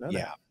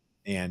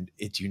and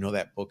do you know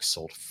that book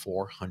sold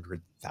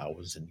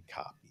 400,000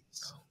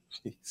 copies? Oh,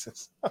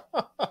 Jesus.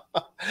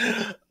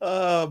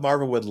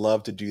 Marvel would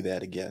love to do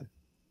that again.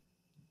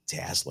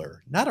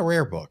 Dazzler, not a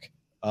rare book.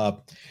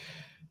 All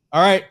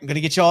right, I'm going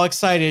to get you all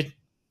excited.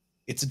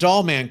 It's a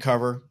Doll Man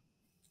cover.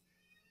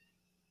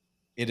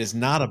 It is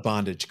not a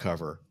bondage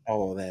cover.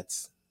 Oh,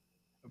 that's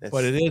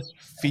but it is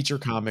Feature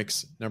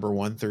Comics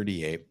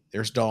 #138.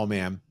 There's Doll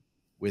Man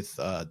with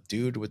a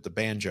dude with the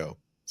banjo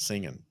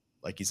singing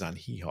like he's on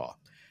Hee Haw.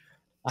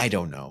 I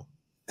don't know.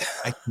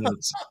 I can't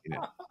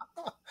explain it.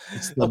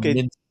 It's the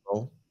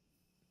minstrel.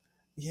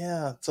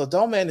 Yeah, so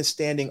Doll Man is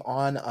standing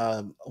on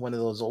one of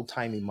those old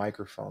timey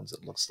microphones.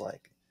 It looks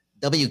like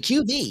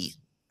WQV.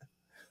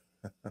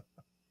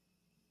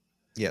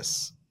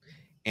 Yes.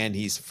 And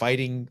he's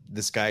fighting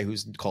this guy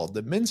who's called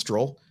the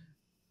Minstrel,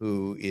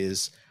 who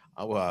is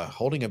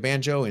holding a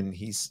banjo, and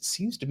he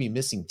seems to be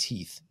missing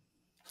teeth.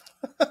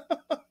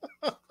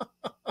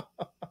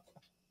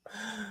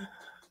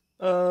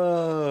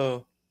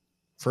 Oh.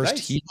 First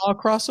nice. Hee Haw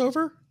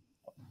crossover?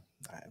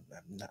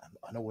 I'm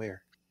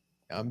unaware.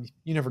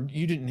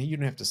 You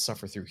didn't have to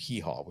suffer through Hee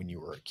Haw when you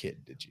were a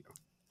kid, did you?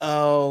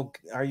 Oh,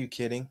 are you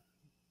kidding?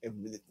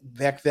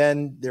 Back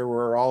then, there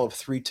were all of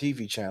 3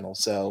 TV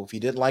channels. So if you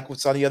didn't like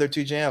what's on the other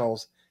 2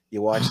 channels,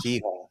 you watched Hee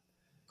Haw.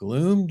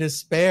 Gloom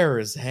Despair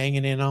is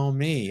hanging in on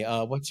me.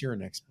 What's your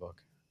next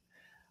book?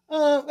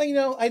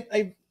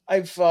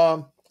 I've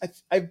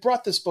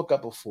brought this book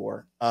up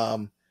before,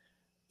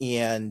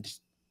 and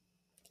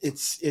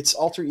it's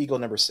Alter Ego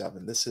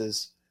 #7. This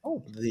is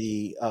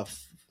the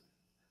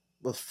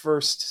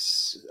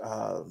first.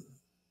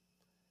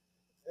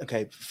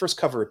 First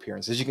cover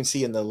appearance, as you can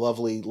see in the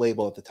lovely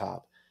label at the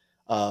top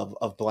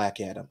of Black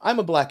Adam. I'm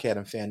a Black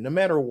Adam fan. No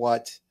matter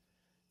what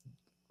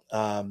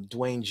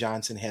Dwayne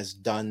Johnson has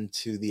done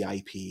to the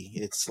IP,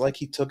 it's like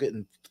he took it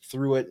and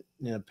threw it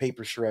in a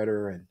paper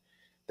shredder and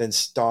then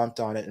stomped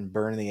on it and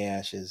burned the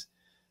ashes.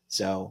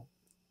 So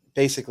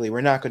basically,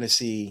 we're not going to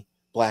see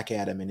Black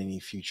Adam in any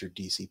future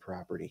DC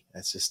property.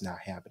 That's just not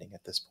happening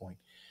at this point.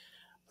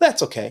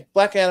 That's okay.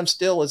 Black Adam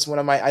still is one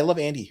of I love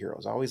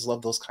anti-heroes. I always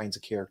love those kinds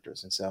of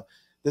characters. And so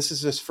this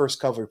is his first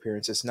cover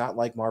appearance. It's not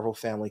like Marvel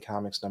Family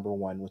Comics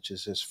 #1, which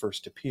is his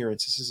first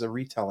appearance. This is a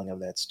retelling of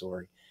that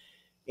story.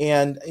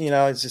 And,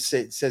 it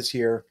says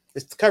here,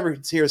 it's the cover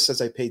here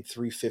says I paid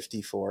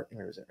 $350 for it.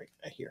 Where is it? Right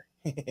here.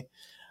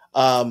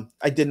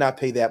 I did not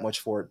pay that much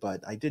for it,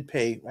 but I did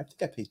pay, I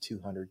think I paid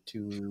 $200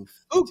 to.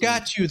 Who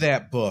got you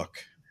that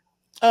book?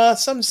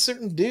 Some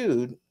certain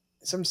dude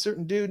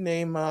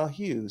named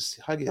Hughes,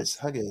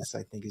 Huggies,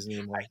 I think his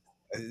name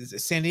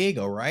was. San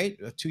Diego, right?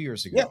 2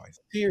 years ago. Yep,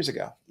 2 years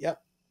ago.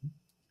 Yep.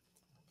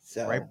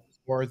 So right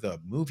before the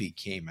movie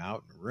came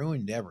out and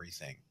ruined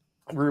everything.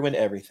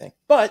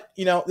 But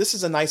this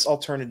is a nice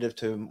alternative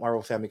to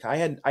Marvel Family.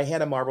 I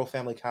had a Marvel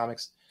Family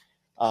Comics,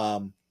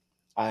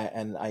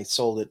 I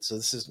sold it. So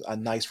this is a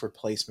nice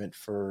replacement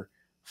for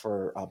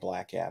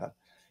Black Adam.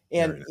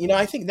 And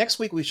I think next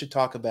week we should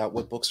talk about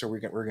what books we're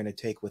going to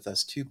take with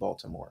us to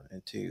Baltimore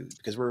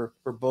because we're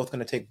both going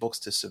to take books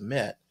to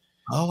submit.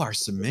 Oh, our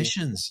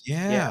submissions,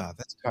 yeah,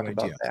 that's a good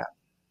idea. That.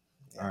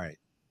 All right,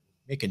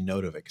 make a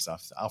note of it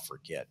because I'll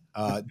forget.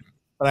 But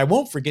I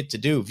won't forget to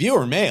do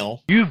viewer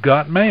mail. You've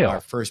got mail.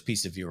 Our first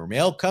piece of viewer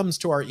mail comes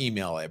to our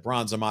email at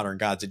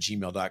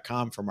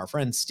bronzeofmoderngods@gmail.com from our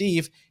friend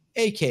Steve,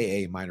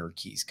 a.k.a. Minor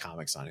Keys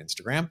Comics on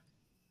Instagram.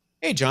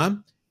 Hey,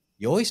 John,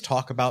 you always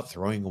talk about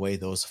throwing away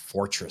those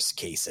fortress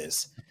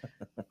cases,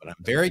 but I'm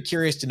very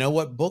curious to know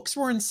what books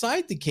were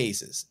inside the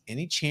cases.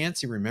 Any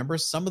chance you remember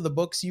some of the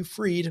books you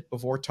freed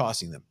before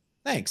tossing them?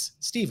 Thanks,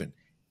 Stephen.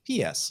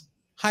 P.S.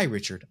 Hi,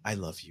 Richard. I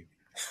love you.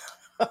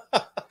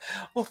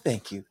 Well,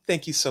 thank you.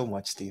 Thank you so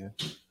much, Stephen.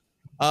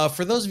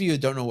 For those of you who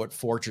don't know what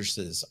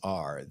fortresses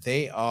are,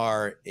 they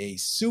are a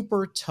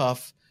super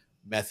tough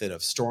method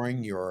of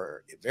storing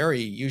your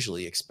very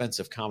usually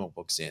expensive comic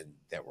books in.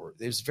 It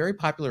was very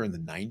popular in the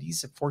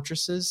 90s at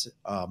fortresses.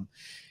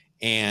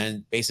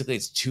 And basically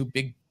it's two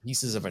big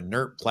pieces of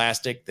inert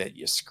plastic that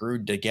you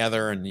screwed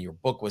together and your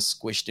book was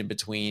squished in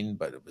between,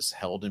 but it was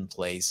held in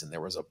place and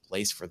there was a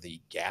place for the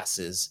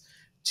gases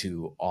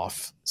to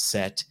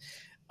offset.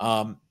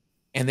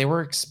 And they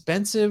were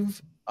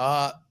expensive.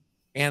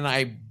 And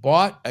I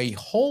bought a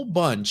whole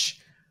bunch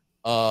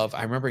of,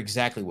 I remember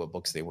exactly what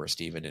books they were,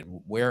 Stephen,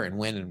 and where and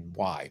when and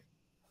why.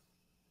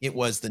 It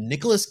was the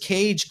Nicolas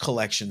Cage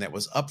collection that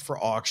was up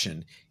for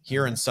auction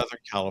here in Southern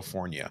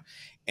California.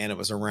 And it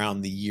was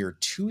around the year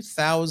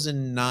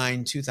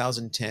 2009,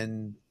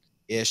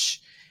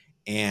 2010-ish.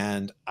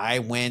 And I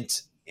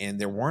went, and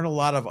there weren't a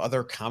lot of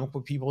other comic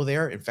book people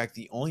there. In fact,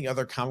 the only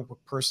other comic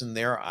book person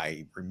there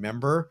I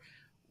remember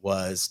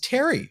was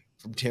Terry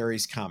from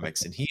Terry's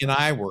Comics. And he and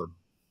I were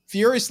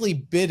furiously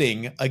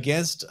bidding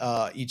against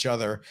each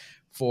other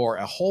for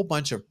a whole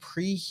bunch of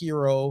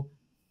pre-hero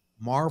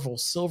Marvel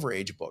Silver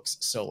Age books.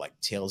 So like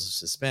Tales of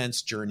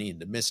Suspense, Journey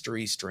into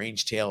Mystery,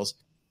 Strange Tales.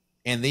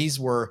 And these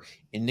were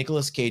in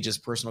Nicolas Cage's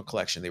personal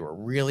collection. They were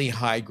really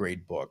high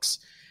grade books.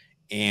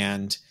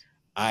 And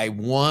I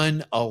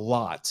won a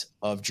lot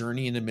of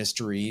Journey into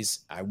Mysteries.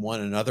 I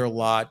won another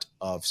lot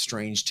of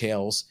Strange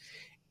Tales.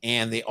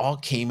 And they all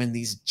came in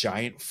these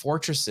giant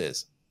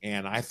fortresses.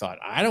 And I thought,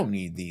 I don't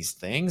need these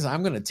things.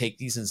 I'm going to take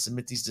these and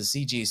submit these to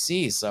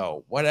CGC.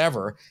 So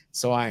whatever.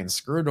 So I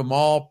unscrewed them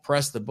all,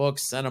 pressed the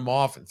books, sent them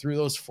off, and threw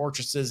those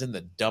fortresses in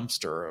the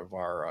dumpster of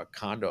our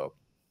condo.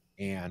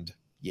 And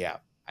yeah,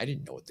 I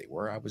didn't know what they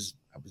were. I was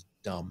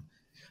dumb.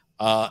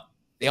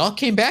 They all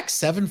came back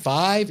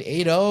 7.5,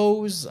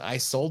 8.0s. I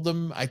sold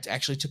them. I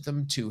actually took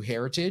them to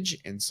Heritage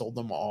and sold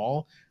them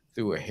all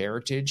through a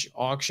Heritage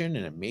auction,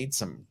 and it made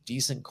some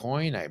decent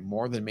coin. I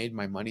more than made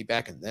my money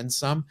back and then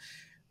some.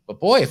 But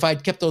boy, if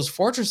I'd kept those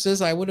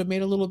fortresses, I would have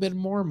made a little bit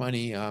more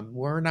money.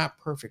 We're not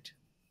perfect.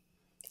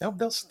 No,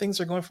 those things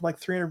are going for like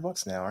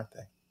 $300 now, aren't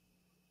they?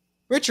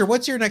 Richard,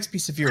 what's your next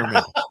piece of viewer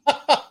mail?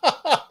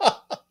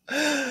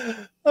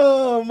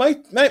 Oh,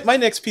 my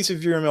next piece of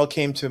viewer mail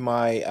came to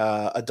my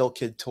Adult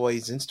Kid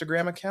Toys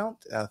Instagram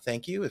account.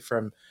 Thank you,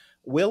 from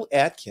Will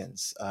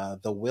Atkins,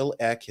 the Will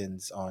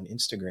Atkins on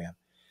Instagram.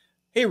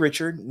 Hey,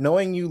 Richard,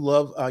 knowing you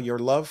love your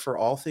love for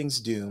all things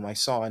Doom, I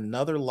saw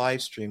another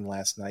live stream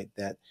last night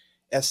that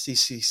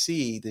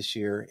SDCC this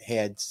year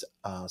had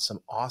some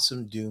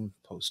awesome Doom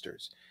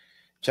posters.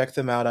 Check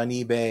them out on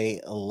eBay.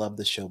 I love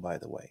the show, by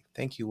the way.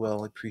 Thank you,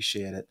 Will. I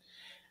appreciate it.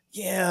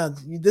 Yeah,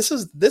 this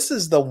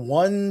is the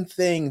one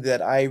thing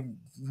that I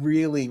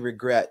really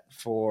regret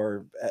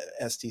for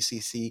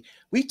SDCC.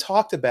 We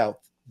talked about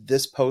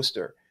this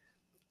poster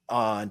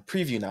on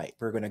preview night.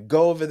 We're going to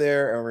go over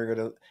there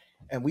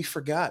and we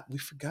forgot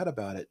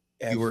about it.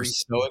 You were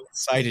so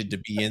excited to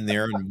be in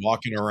there and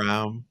walking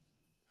around.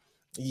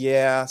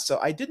 Yeah, so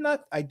I did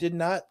not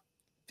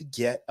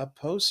get a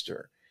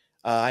poster.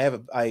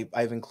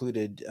 I've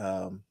included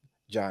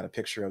John a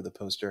picture of the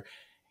poster.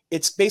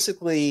 It's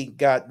basically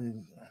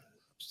gotten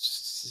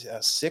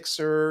 6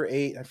 or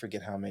 8, I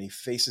forget how many,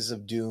 faces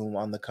of Doom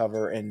on the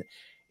cover, and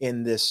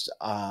in this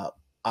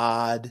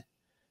odd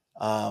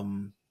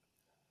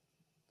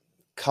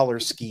color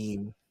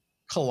scheme.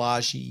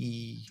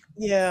 collage-y.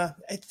 Yeah,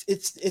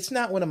 it's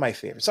not one of my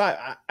favorites. So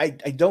I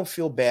don't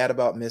feel bad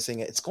about missing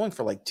it. It's going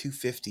for like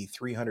 $250,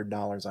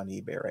 $300 on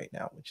eBay right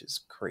now, which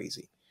is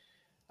crazy.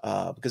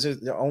 Because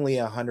there are only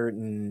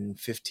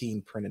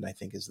 115 printed, I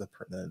think, is the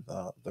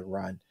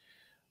run.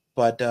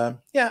 But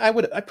yeah,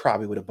 I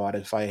probably would have bought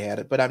it if I had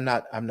it, but I'm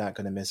not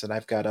going to miss it.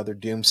 I've got other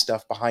Doom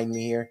stuff behind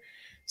me here,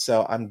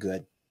 so I'm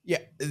good. Yeah,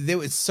 it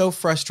was so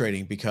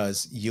frustrating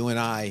because you and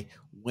I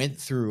went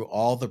through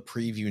all the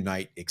preview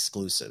night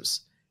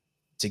exclusives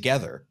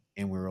together,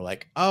 and we were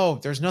like, oh,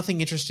 there's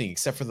nothing interesting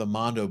except for the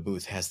Mondo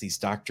booth has these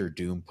Doctor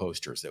Doom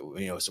posters that,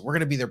 so we're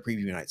going to be their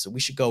preview night, so we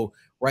should go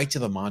right to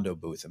the Mondo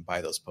booth and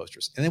buy those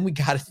posters. And then we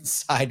got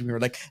inside and we were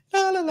like,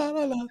 la la la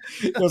la la.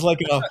 It was like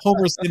a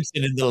Homer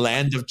Simpson in the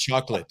land of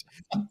chocolate.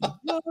 La,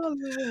 la,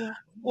 la.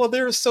 Well,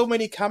 there are so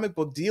many comic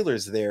book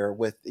dealers there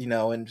with,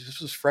 and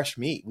this was fresh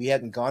meat. We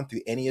hadn't gone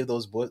through any of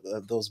those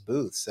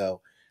booths,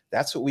 so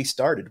that's what we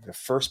started. The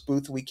first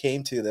booth we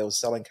came to that was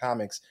selling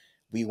comics,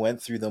 we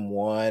went through them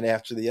one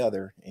after the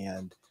other,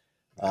 and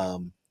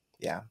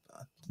yeah,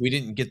 we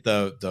didn't get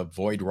the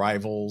Void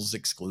Rivals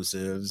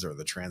exclusives or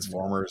the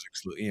Transformers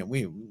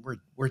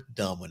we're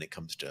dumb when it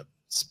comes to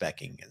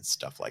specking and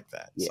stuff like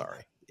that. Yeah,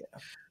 sorry.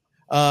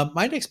 Yeah.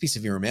 My next piece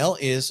of your mail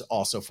is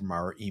also from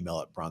our email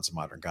at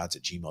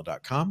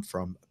bronzeandmoderngods@gmail.com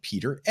from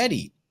Peter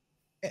Eddy.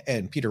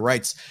 And Peter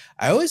writes,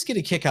 I always get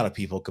a kick out of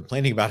people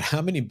complaining about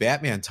how many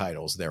Batman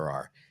titles there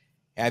are.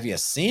 Have you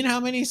seen how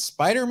many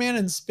Spider-Man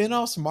and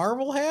spin-offs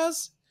Marvel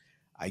has?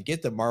 I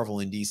get that Marvel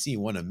and DC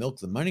want to milk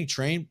the money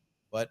train,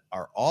 but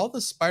are all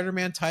the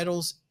Spider-Man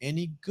titles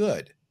any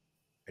good?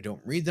 I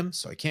don't read them,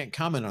 so I can't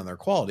comment on their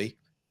quality.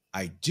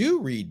 I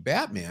do read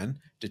Batman,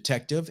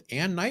 Detective,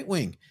 and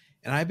Nightwing,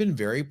 and I've been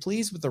very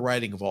pleased with the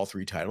writing of all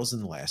three titles in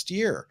the last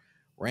year.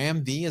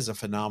 Ram V is a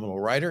phenomenal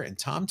writer, and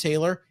Tom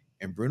Taylor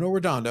and Bruno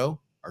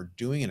Redondo are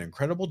doing an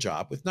incredible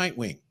job with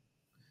Nightwing.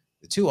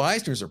 The two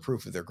Eisners are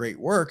proof of their great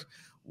work.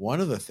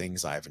 One of the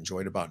things I've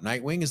enjoyed about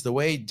Nightwing is the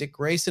way Dick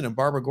Grayson and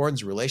Barbara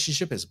Gordon's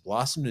relationship has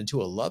blossomed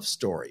into a love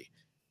story.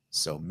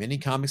 So many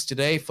comics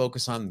today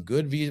focus on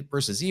good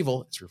versus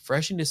evil. It's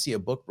refreshing to see a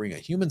book bring a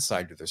human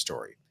side to their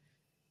story.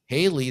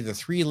 Haley, the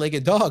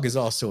three-legged dog, is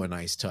also a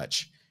nice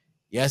touch.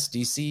 Yes,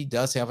 DC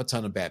does have a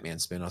ton of Batman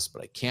spin-offs,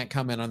 but I can't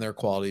comment on their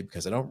quality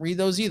because I don't read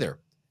those either.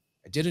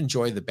 I did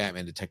enjoy the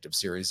Batman Detective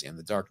series and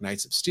the Dark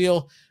Knights of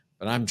Steel,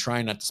 but I'm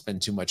trying not to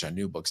spend too much on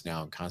new books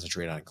now and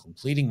concentrate on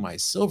completing my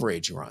Silver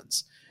Age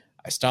runs.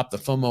 I stopped the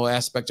FOMO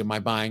aspect of my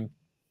buying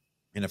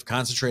and have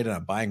concentrated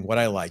on buying what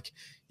I like.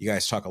 You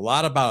guys talk a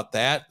lot about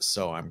that,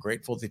 so I'm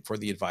grateful for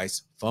the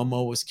advice.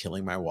 FOMO was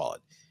killing my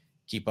wallet.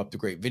 Keep up the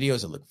great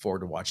videos. I look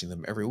forward to watching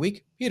them every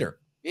week. Peter,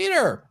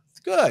 it's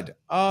good.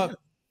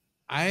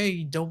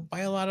 I don't buy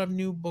a lot of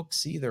new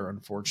books either,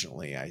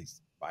 unfortunately. I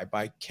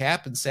buy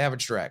Cap and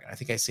Savage Dragon. I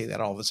think I say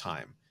that all the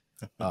time.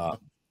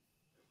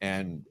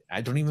 And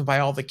I don't even buy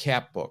all the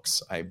Cap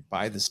books. I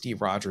buy the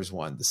Steve Rogers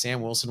one. The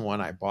Sam Wilson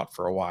one I bought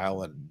for a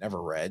while and never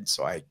read,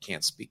 so I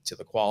can't speak to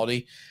the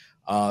quality.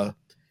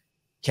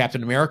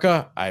 Captain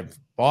America, I've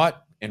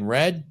bought and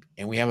read,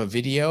 and we have a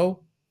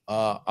video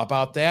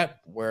about that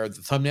where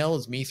the thumbnail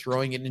is me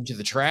throwing it into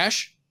the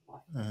trash.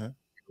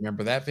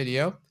 Remember that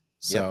video?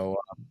 So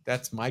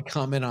that's my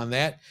comment on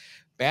that.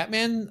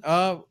 Batman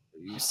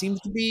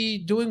seems to be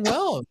doing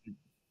well.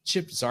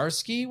 Chip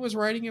Zdarsky was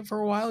writing it for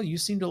a while. You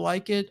seem to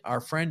like it.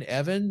 Our friend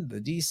Evan, the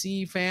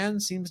DC fan,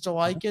 seems to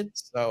like it.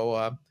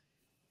 So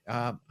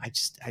I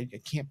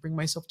can't bring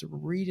myself to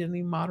read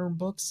any modern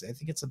books. I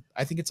think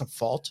it's a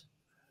fault.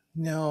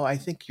 No, I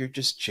think you're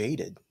just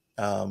jaded.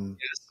 Yes.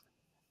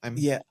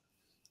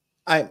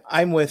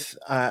 I'm with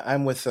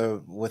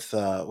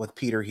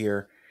Peter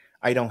here.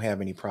 I don't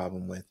have any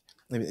problem with.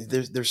 I mean,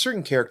 there's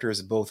certain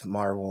characters both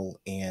Marvel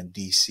and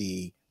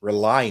DC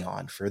rely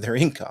on for their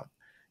income.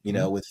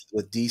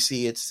 With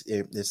DC, it's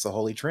the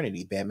Holy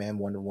Trinity: Batman,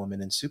 Wonder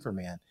Woman, and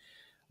Superman.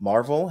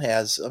 Marvel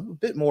has a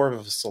bit more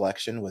of a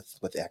selection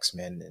with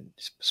X-Men and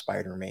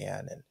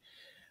Spider-Man,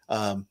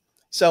 and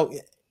so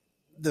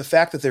the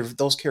fact that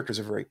those characters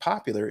are very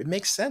popular, it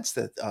makes sense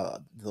that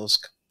those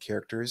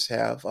characters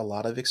have a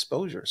lot of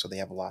exposure, so they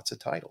have lots of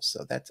titles.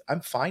 So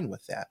I'm fine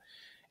with that,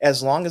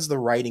 as long as the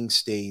writing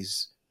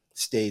stays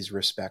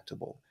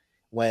respectable.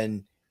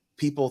 When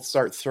people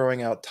start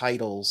throwing out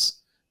titles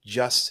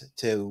just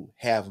to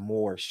have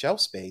more shelf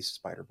space,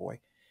 Spider-Boy,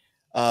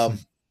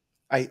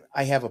 I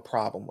have a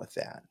problem with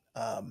that.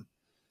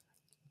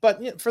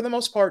 But for the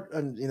most part,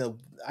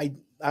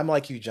 I'm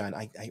like you, John.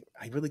 I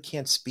really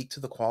can't speak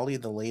to the quality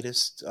of the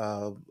latest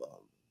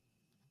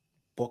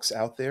books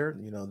out there.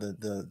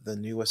 The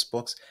newest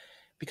books,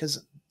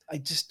 because I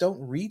just don't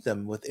read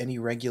them with any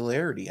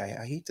regularity.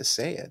 I hate to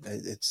say it.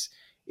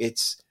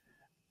 It's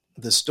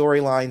the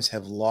storylines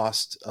have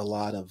lost a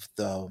lot of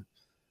the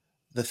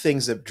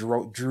things that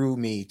drew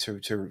me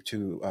to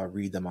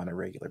read them on a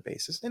regular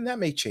basis, and that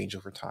may change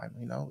over time.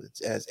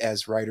 It's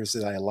as writers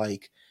that I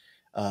like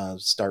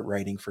start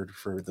writing for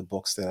the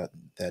books that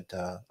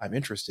I'm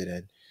interested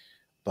in.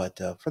 But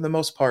for the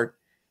most part,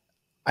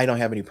 I don't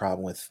have any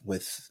problem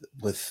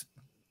with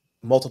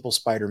multiple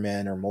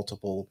Spider-Man or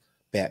multiple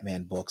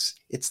Batman books.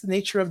 It's the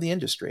nature of the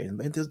industry, and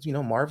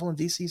Marvel and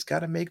DC's got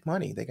to make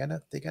money. They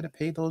gotta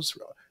pay those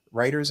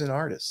writers and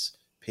artists,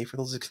 pay for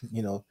those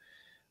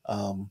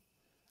um,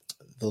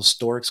 those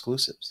store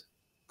exclusives.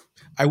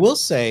 I will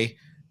say,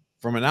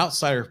 from an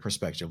outsider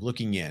perspective,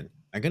 looking in,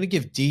 I'm going to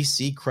give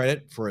DC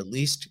credit for at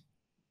least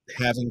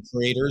having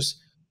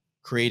creators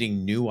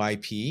creating new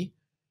IP.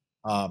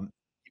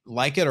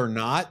 Like it or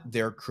not,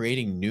 they're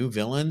creating new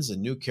villains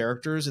and new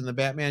characters in the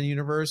Batman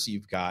universe.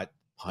 You've got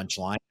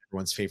Punchline,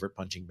 everyone's favorite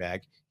punching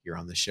bag here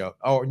on the show.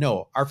 Oh,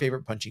 no, our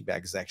favorite punching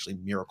bag is actually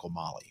Miracle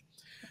Molly.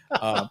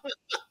 I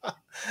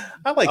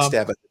like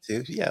Stab at it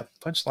too. Yeah,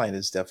 Punchline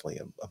is definitely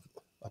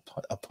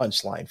a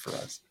punchline for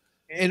us.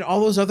 And all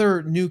those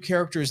other new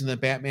characters in the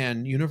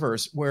Batman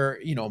universe where,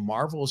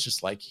 Marvel is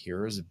just like,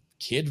 here's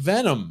Kid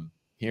Venom.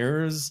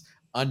 Here's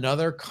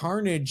another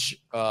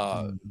Carnage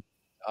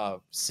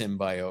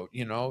symbiote.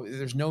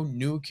 There's no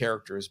new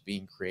characters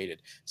being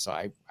created. So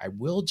I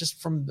will, just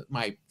from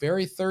my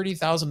very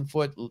 30,000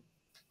 foot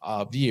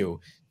view,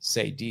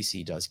 say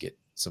DC does get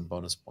some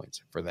bonus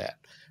points for that.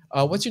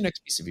 What's your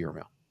next piece of your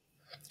mail?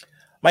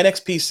 My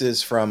next piece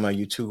is from a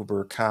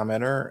YouTuber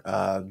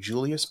commenter,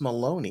 Julius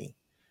Maloney.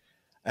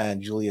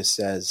 And Julius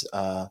says,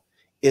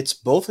 it's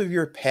both of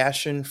your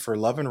passion for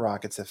Love and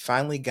Rockets that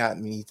finally got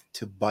me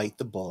to bite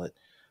the bullet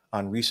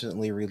on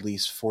recently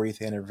released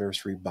 40th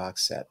anniversary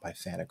box set by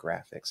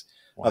Fantagraphics.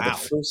 Wow. The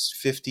first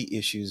 50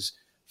 issues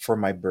for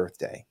my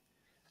birthday.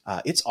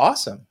 It's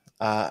awesome.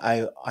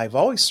 I've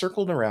always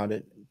circled around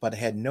it, but I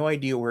had no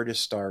idea where to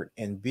start.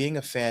 And being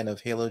a fan of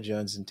Halo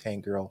Jones and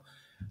Tank Girl,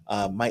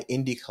 my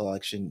indie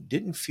collection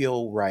didn't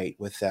feel right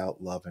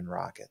without Love and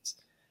Rockets.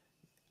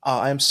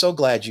 I'm so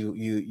glad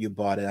you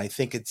bought it. I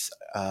think it's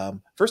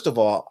first of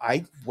all,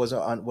 I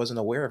wasn't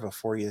aware of a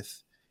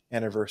 40th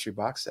anniversary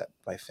box set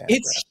by Fantagraphics.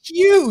 It's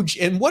huge,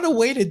 and what a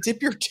way to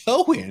dip your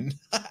toe in.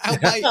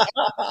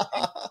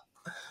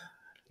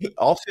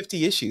 All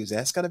 50 issues.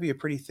 That's got to be a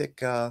pretty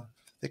thick.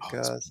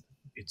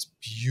 It's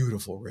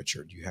beautiful,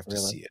 Richard. You have to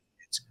see it.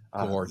 It's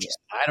gorgeous.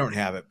 Yeah. I don't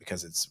have it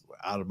because it's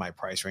out of my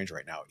price range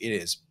right now. It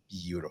is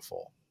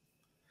beautiful.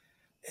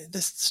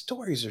 The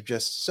stories are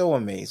just so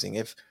amazing.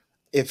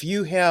 If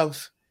you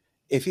have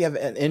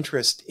an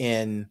interest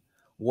in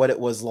what it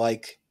was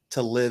like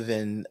to live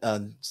in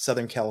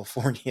Southern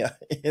California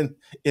in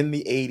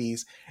the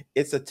 80s,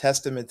 it's a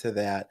testament to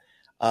that.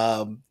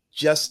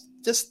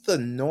 Just the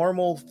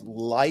normal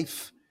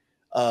life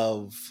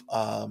of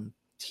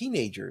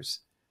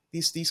teenagers.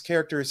 These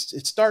characters,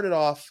 it started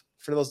off,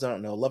 for those that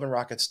don't know, Love and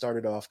Rockets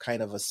started off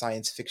kind of a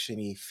science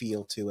fiction-y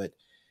feel to it.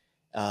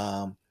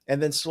 And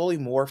then slowly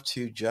morphed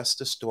to just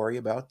a story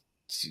about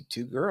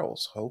two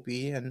girls,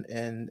 Hopi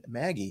and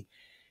Maggie,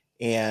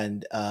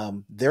 and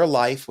their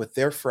life with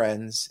their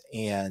friends.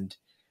 And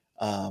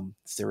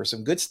there was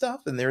some good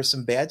stuff and there was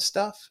some bad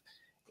stuff,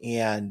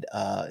 and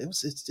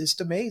it's just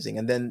amazing.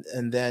 And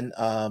then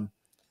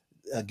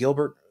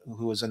Gilbert,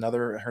 who was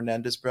another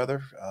Hernandez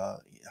brother,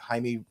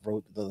 Jaime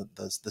wrote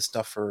the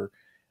stuff for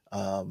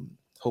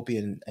Hopi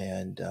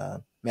and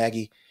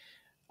Maggie.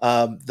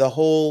 The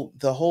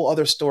whole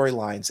other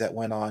storylines that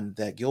went on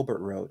that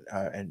Gilbert wrote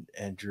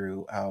and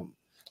drew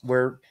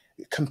were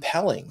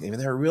compelling. I mean,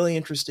 there are really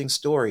interesting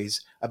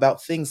stories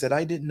about things that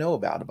I didn't know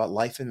about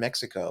life in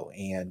Mexico,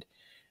 and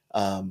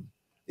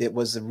it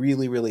was a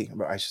really,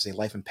 I should say,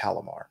 life in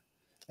Palomar,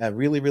 a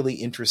really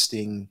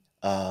interesting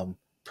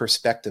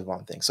perspective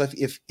on things. So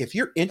if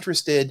you're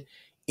interested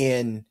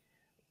in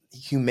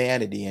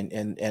humanity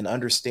and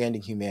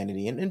understanding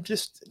humanity and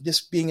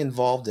just being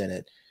involved in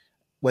it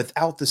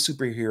without the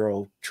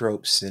superhero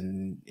tropes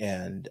and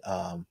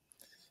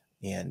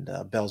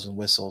bells and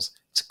whistles,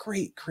 it's a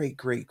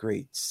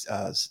great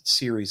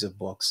series of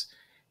books,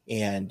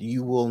 and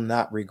you will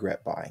not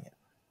regret buying it.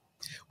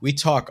 We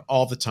talk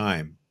all the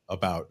time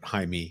about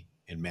Jaime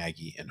and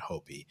Maggie and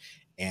Hopi,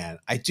 and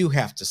I do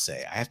have to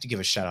say, I have to give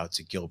a shout out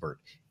to Gilbert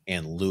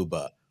and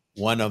Luba,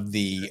 one of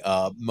the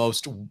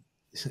most,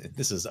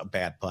 this is a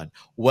bad pun,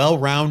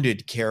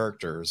 well-rounded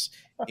characters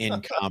in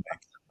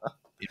comics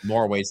in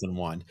more ways than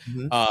one,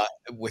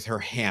 with her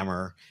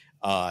hammer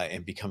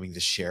and becoming the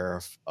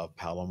sheriff of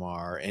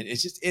Palomar. And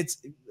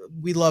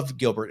we love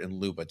Gilbert and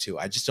Luba too.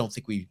 I just don't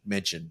think we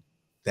mentioned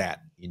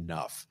that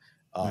enough.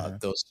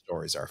 Those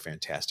stories are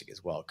fantastic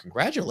as well.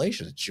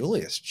 Congratulations,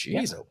 Julius.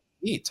 Jeez,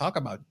 talk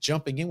about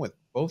jumping in with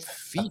both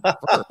feet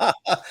first.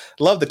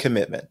 Love the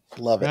commitment.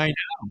 Love it. I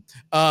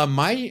know.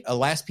 My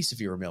last piece of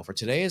your mail for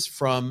today is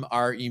from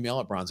our email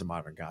at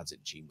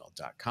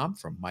bronzeandmoderngods@gmail.com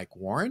from Mike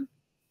Warren.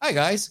 Hi,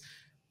 guys.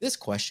 This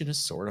question is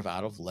sort of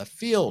out of left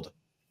field.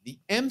 The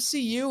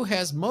MCU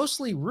has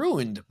mostly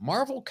ruined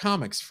Marvel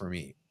Comics for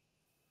me.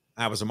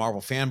 I was a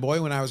Marvel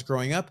fanboy when I was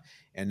growing up,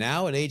 and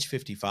now at age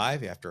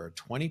 55, after a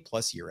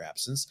 20-plus year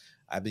absence,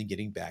 I've been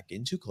getting back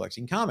into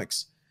collecting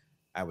comics.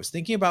 I was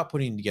thinking about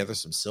putting together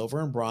some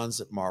silver and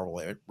bronze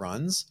Marvel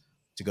runs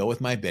to go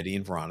with my Betty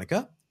and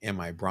Veronica, and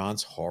my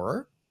bronze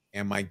horror,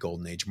 and my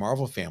Golden Age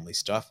Marvel family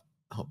stuff.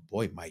 Oh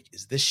boy, Mike,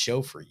 is this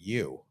show for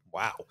you?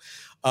 Wow.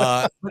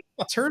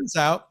 It turns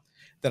out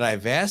that I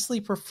vastly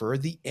prefer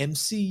the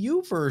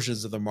MCU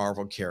versions of the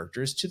Marvel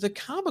characters to the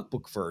comic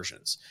book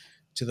versions,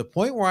 to the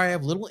point where I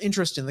have little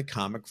interest in the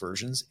comic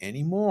versions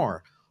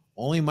anymore.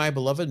 Only my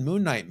beloved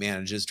Moon Knight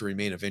manages to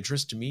remain of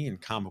interest to me in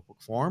comic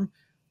book form,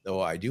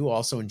 though I do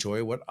also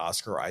enjoy what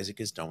Oscar Isaac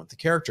has done with the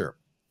character.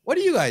 What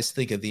do you guys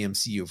think of the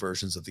MCU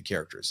versions of the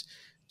characters?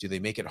 Do they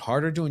make it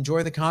harder to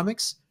enjoy the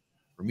comics?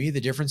 For me,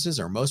 the differences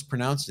are most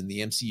pronounced in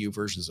the MCU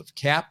versions of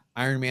Cap,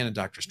 Iron Man, and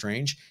Doctor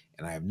Strange,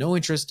 and I have no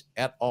interest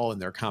at all in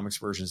their comics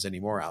versions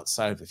anymore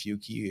outside of a few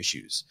key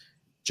issues.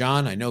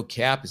 John, I know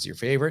Cap is your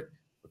favorite,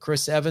 but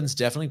Chris Evans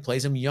definitely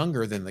plays him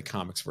younger than the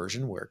comics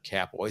version, where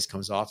Cap always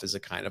comes off as a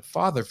kind of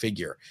father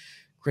figure.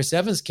 Chris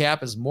Evans'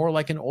 Cap is more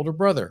like an older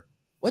brother.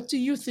 What do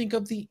you think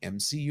of the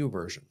MCU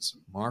versions?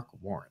 Mark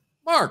Warren.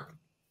 Mark,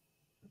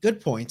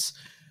 good points.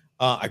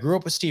 I grew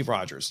up with Steve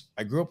Rogers.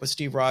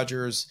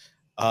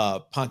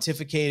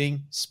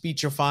 Pontificating,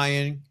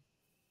 speechifying,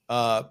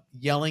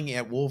 yelling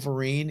at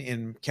Wolverine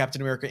in Captain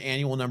America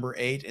Annual number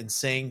 8 and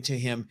saying to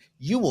him,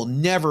 "You will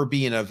never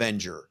be an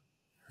Avenger."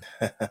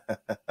 That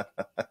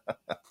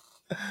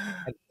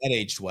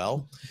aged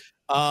well.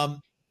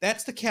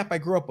 That's the Cap I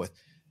grew up with.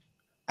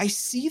 I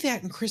see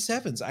that in Chris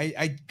Evans.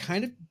 I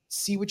kind of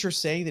see what you're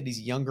saying, that he's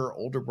a younger,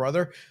 older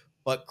brother,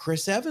 but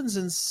Chris Evans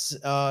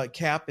and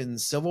Cap in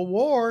Civil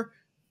War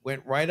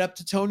went right up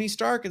to Tony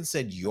Stark and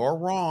said, "You're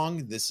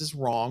wrong. This is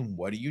wrong.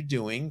 What are you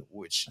doing?"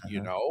 Which,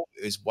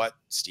 is what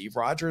Steve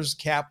Rogers'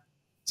 Cap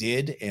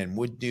did and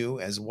would do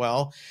as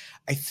well.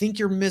 I think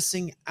you're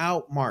missing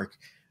out, Mark.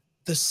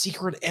 The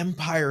Secret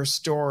Empire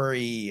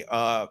story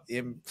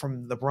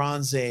from the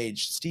Bronze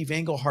Age, Steve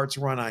Englehart's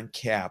run on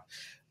Cap,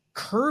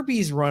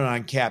 Kirby's run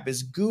on Cap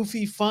is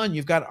goofy fun.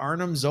 You've got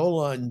Arnim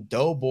Zola and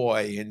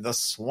Doughboy and the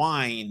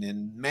Swine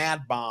and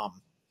Mad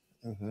Bomb.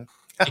 Mm-hmm.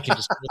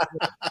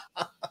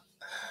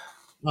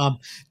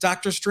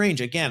 Doctor Strange,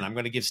 again, I'm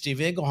going to give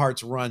Steve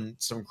Englehart's run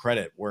some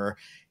credit, where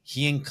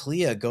he and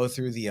Clea go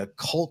through the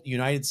occult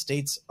United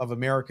States of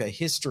America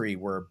history,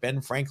 where Ben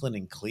Franklin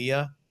and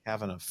Clea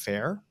have an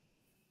affair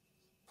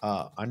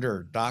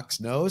under Doc's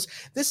nose.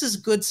 This is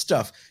good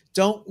stuff.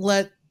 Don't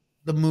let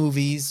the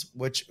movies,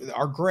 which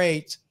are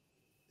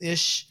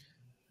great-ish,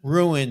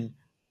 ruin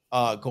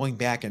going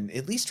back and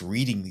at least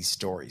reading these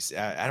stories.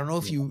 I don't know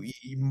if you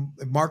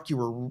Mark, you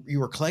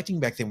were collecting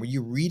back then. Were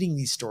you reading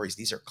these stories?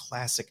 These are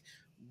classic,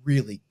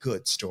 really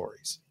good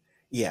stories.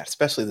 Yeah,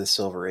 especially the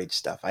Silver Age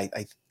stuff.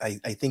 I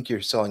think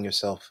you're selling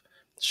yourself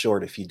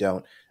short if you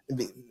don't.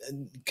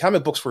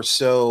 Comic books were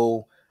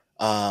so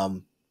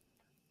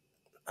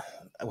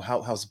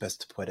how's the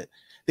best to put it?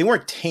 They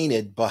weren't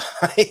tainted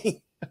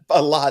by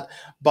a lot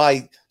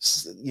by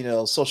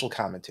social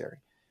commentary.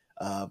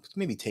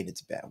 Maybe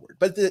tainted's a bad word,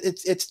 but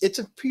it's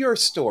a pure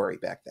story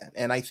back then,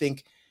 and I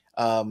think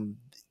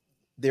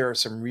there are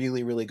some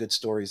really, really good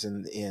stories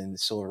in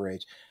Silver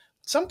Age.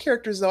 Some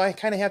characters, though, I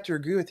kind of have to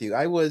agree with you.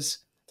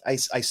 I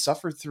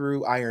suffered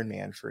through Iron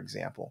Man, for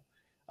example,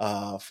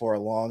 for a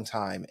long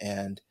time,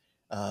 and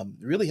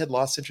really had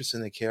lost interest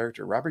in the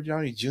character. Robert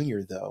Downey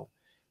Jr., though,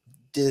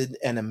 did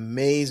an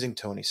amazing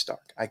Tony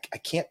Stark. I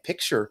can't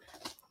picture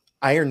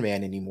Iron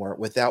Man anymore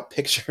without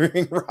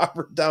picturing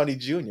Robert Downey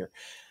Jr.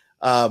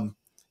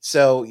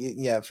 So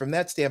yeah, from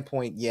that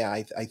standpoint, yeah,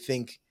 I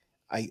think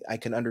I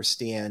can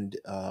understand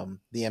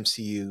the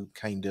MCU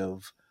kind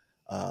of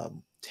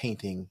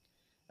tainting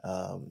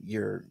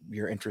your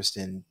interest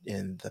in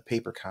the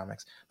paper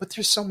comics. But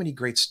there's so many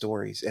great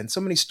stories, and so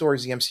many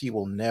stories the MCU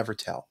will never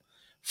tell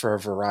for a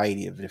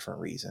variety of different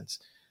reasons.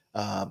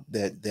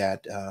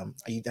 That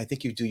I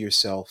think you do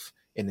yourself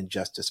an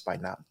injustice by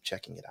not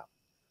checking it out.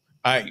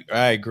 I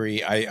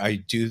agree. I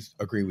do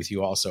agree with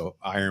you also.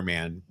 Iron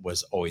Man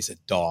was always a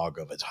dog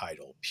of a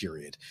title,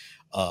 period,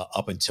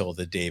 up until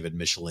the David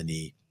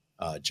Michelini,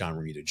 John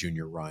Romita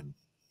Jr. run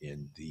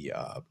in the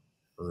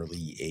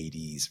early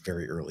 80s,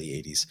 very early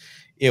 80s.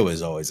 It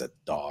was always a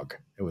dog.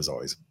 It was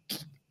always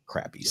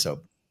crappy.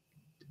 So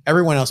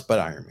everyone else but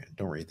Iron Man.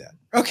 Don't read that.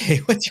 Okay,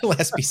 what's your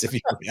last piece of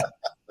your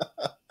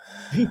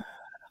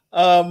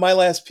my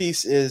last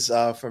piece is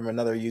from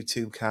another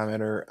YouTube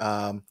commenter.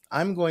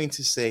 I'm going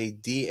to say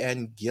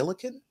D.N.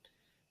 Gillikin.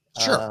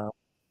 Sure.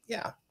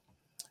 Yeah.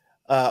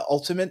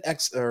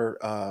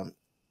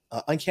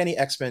 Uncanny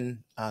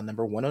X-Men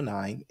number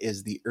 109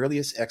 is the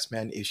earliest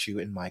X-Men issue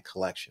in my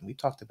collection. We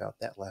talked about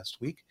that last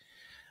week.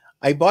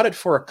 I bought it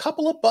for a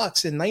couple of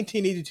bucks in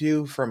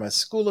 1982 from a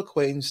school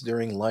acquaintance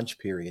during lunch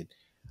period.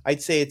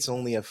 I'd say it's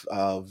only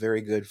a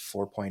very good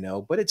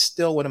 4.0, but it's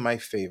still one of my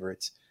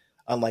favorites.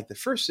 Unlike the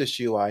first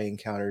issue, I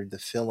encountered the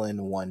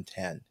fill-in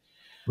 110.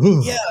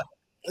 Ooh. Yeah,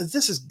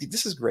 this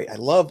is great. I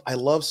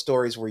love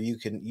stories where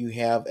you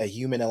have a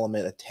human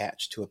element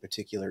attached to a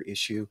particular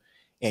issue,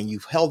 and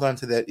you've held on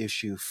to that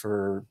issue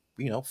for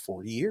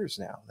 40 years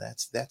now.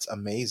 That's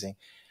amazing.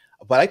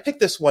 But I picked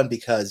this one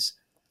because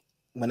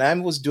when I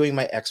was doing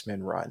my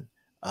X-Men run,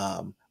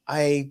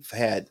 I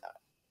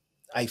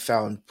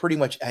found pretty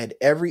much I had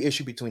every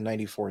issue between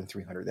 94 and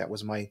 300. That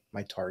was my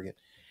target,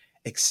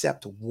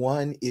 except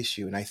one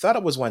issue, and I thought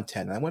it was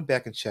 110. And I went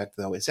back and checked,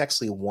 though. It's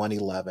actually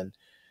 111.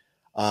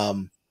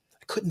 I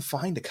couldn't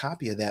find a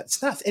copy of that.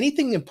 It's not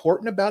anything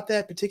important about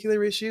that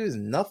particular issue. There's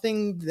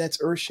nothing that's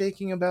earth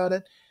shaking about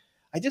it.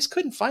 I just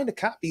couldn't find a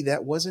copy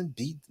that wasn't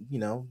beat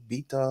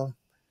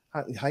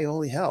high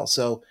holy hell.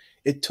 So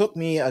it took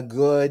me a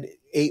good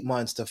 8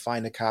 months to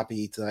find a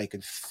copy that I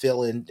could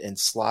fill in and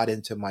slot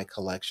into my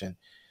collection.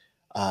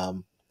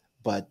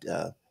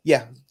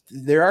 Yeah,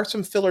 there are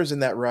some fillers in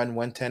that run.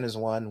 110 is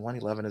one,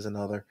 111 is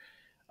another.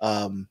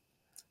 I'm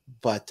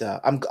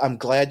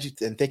glad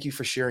and thank you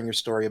for sharing your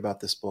story about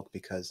this book,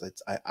 because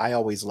I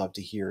always love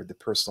to hear the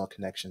personal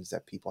connections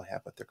that people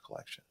have with their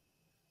collection.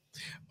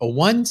 A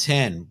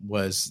 110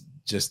 was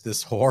just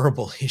this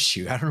horrible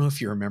issue. I don't know if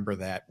you remember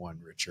that one,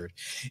 Richard.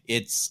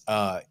 It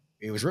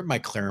was written by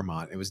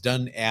Claremont. It was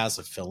done as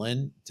a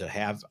fill-in to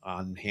have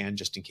on hand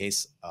just in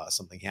case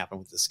something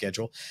happened with the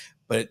schedule.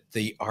 But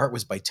the art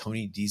was by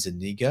Tony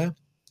DeZuniga.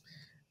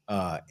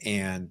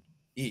 And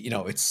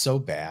it's so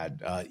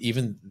bad.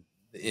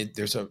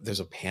 There's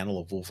a panel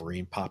of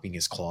Wolverine popping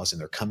his claws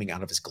and they're coming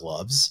out of his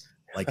gloves,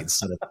 like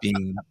instead of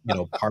being,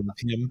 part of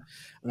him.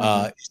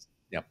 What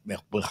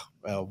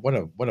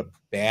a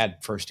bad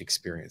first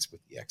experience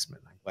with the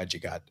X-Men. I'm glad you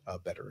got a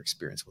better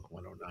experience with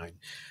 109.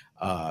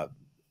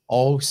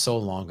 So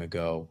long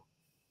ago,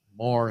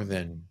 more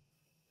than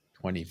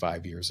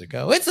 25 years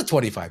ago. It's the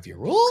 25-year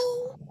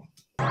rule.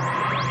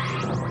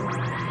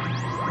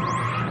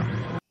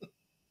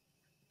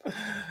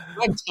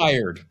 I'm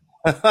tired.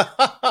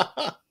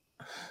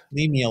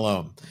 Leave me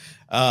alone.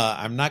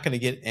 I'm not going to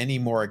get any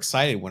more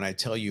excited when I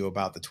tell you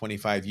about the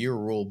 25-year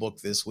rule book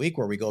this week,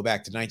 where we go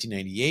back to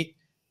 1998,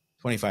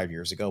 25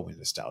 years ago, when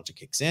nostalgia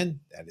kicks in.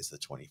 That is the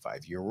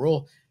 25-year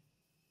rule.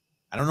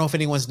 I don't know if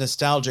anyone's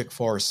nostalgic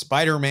for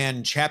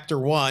Spider-Man Chapter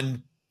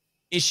 1,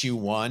 Issue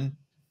 1.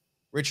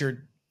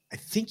 Richard, I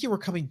think you were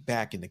coming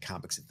back into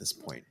comics at this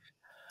point.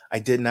 I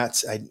did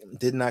not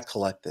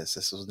collect this.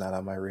 This was not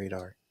on my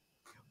radar.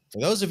 For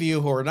those of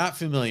you who are not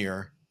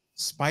familiar,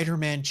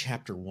 Spider-Man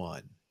Chapter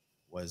 1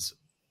 was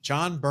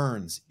John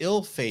Byrne's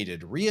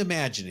ill-fated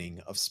reimagining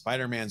of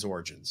Spider-Man's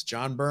origins.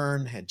 John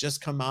Byrne had just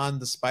come on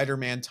the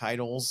Spider-Man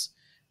titles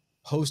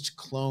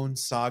post-Clone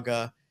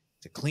Saga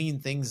to clean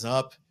things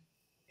up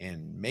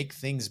and make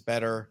things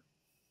better.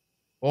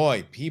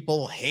 Boy,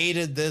 people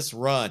hated this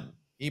run.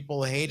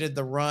 People hated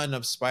the run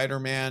of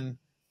Spider-Man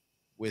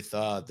with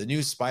the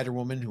new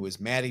Spider-Woman, who was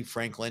Maddie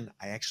Franklin.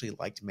 I actually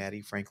liked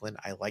Maddie Franklin.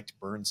 I liked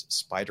Byrne's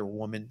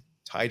Spider-Woman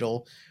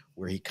title,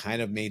 where he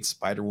kind of made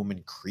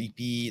Spider-Woman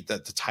creepy, the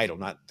title,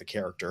 not the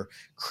character,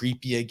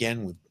 creepy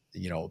again with,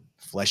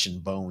 flesh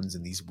and bones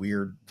and these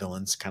weird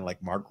villains, kind of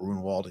like Mark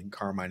Gruenwald and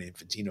Carmine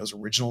Infantino's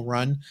original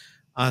run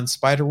on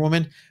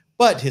Spider-Woman.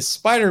 But his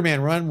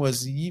Spider-Man run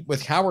was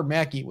with Howard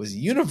Mackie was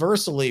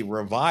universally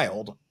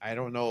reviled. I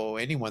don't know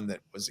anyone that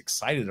was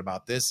excited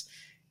about this.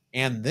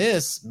 And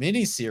this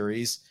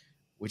miniseries,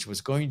 which was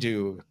going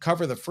to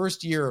cover the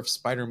first year of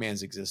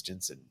Spider-Man's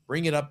existence and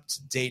bring it up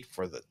to date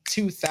for the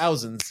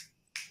 2000s,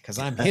 because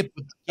I'm hip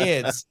with the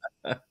kids,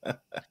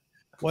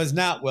 was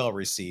not well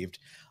received.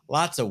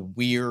 Lots of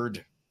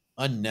weird,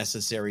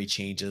 unnecessary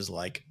changes,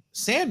 like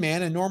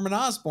Sandman and Norman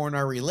Osborn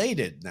are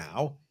related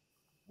now.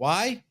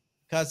 Why?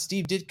 Because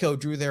Steve Ditko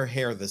drew their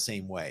hair the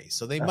same way,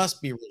 so they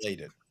must be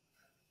related.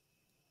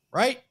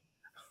 Right?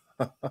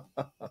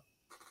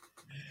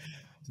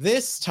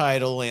 This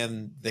title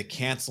and the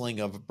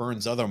canceling of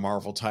Byrne's other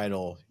Marvel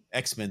title,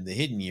 X-Men The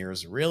Hidden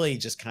Years, really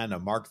just kind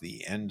of marked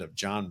the end of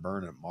John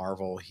Byrne at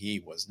Marvel. He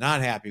was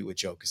not happy with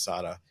Joe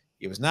Quesada.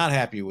 He was not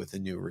happy with the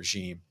new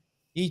regime.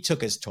 He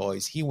took his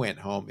toys. He went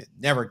home and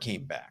never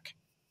came back.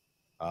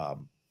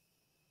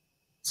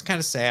 It's kind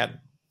of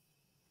sad.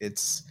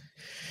 It's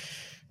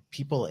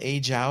people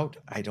age out.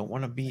 I don't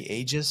want to be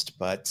ageist,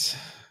 but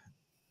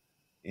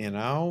when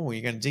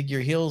you're going to dig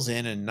your heels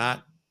in and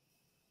not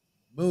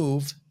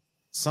move,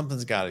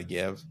 something's got to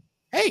give.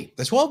 Hey,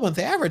 the 12-month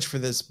average for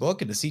this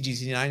book in the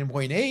CGC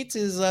 9.8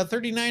 is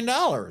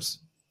 $39.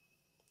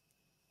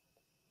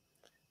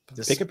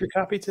 Pick up your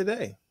copy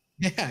today.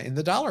 Yeah, in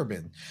the dollar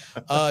bin.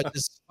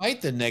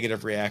 Despite the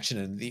negative reaction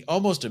and the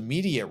almost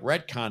immediate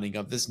retconning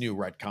of this new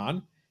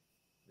retcon,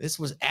 this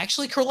was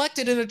actually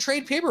collected in a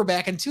trade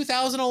paperback in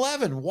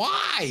 2011.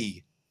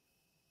 Why?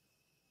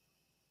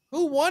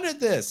 Who wanted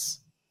this?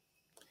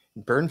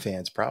 Byrne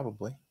fans,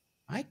 probably.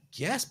 I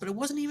guess, but it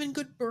wasn't even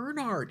good Byrne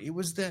art. It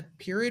was that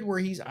period where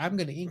I'm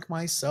going to ink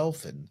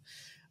myself and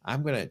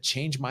I'm going to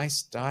change my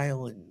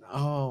style. And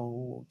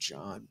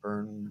John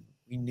Byrne,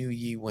 we knew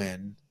ye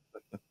when.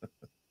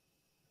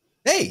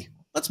 Hey,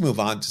 let's move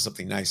on to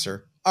something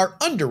nicer. Our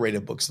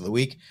underrated books of the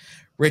week.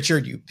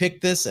 Richard, you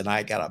picked this and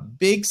I got a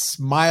big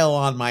smile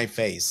on my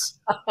face.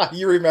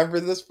 You remember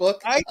this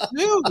book? I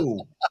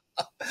do.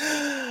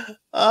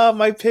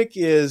 My pick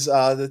is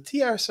the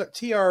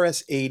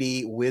TRS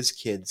 80 Whiz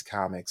Kids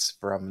comics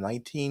from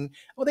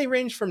they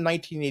range from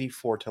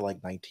 1984 to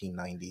like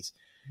 1990s.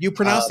 You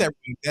pronounce that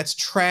right. That's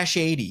Trash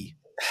 80.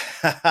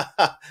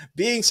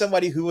 Being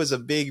somebody who was a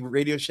big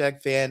Radio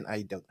Shack fan,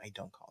 I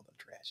don't call them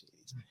Trash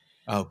 80s.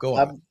 Oh, go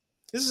on.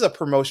 This is a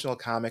promotional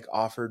comic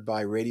offered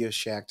by Radio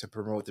Shack to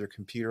promote their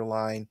computer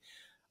line.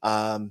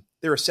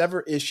 There were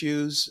several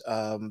issues.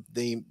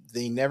 They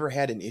never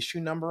had an issue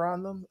number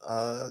on them,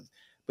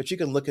 but you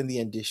can look in the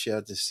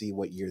indicia to see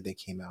what year they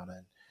came out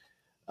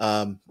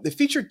in. They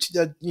featured,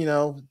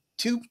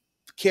 two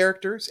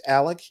characters,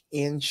 Alec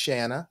and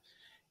Shanna,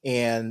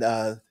 and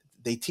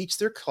they teach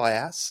their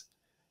class,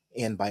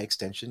 and by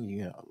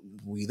extension,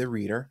 we the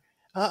reader,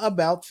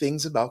 about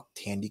things about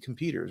Tandy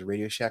computers,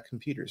 Radio Shack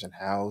computers, and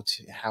how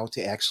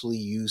to actually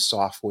use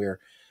software.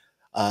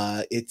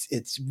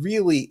 It's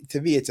really,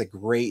 to me, it's a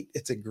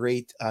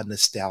great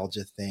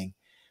nostalgia thing.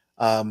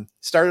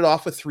 Started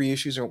off with 3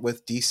 issues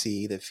with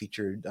DC that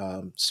featured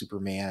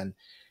Superman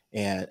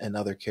and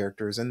other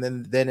characters, and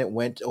then it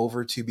went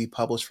over to be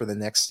published for the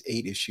next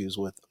 8 issues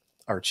with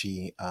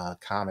Archie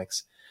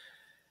Comics.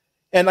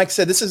 And like I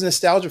said, this is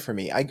nostalgia for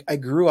me. I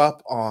grew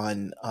up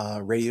on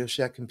Radio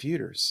Shack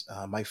computers.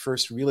 My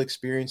first real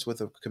experience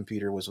with a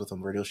computer was with a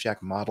Radio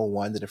Shack Model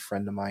 1 that a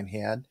friend of mine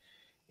had,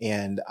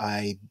 and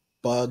I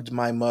bugged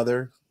my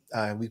mother.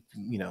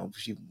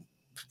 She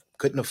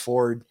couldn't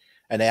afford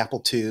an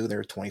Apple II. They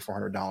were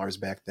 $2,400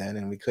 back then,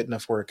 and we couldn't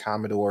afford a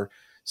Commodore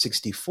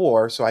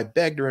 64. So I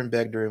begged her,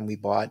 and we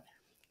bought.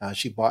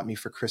 She bought me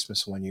for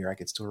Christmas one year. I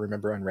can still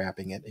remember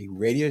unwrapping it. A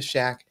Radio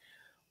Shack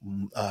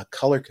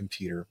color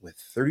computer with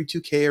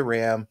 32K of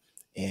RAM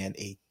and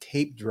a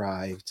tape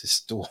drive to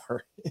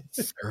store and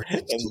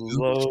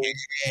load.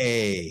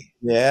 32K.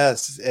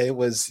 Yes, it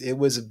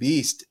was a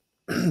beast.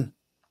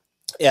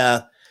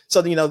 Yeah.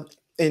 So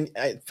and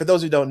for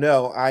those who don't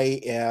know,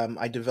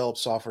 I develop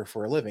software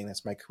for a living.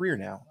 That's my career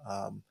now.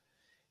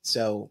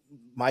 So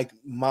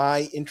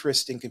my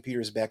interest in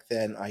computers back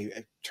then, I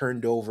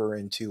turned over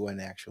into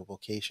an actual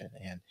vocation,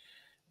 and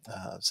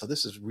so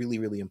this is really,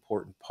 really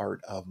important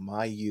part of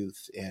my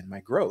youth and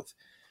my growth.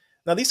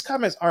 Now, these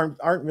comics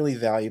aren't really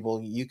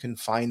valuable. You can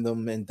find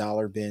them in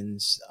dollar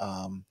bins.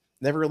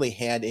 Never really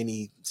had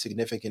any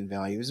significant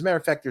value. As a matter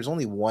of fact, there's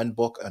only one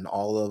book on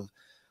all of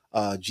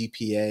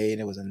GPA,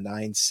 and it was a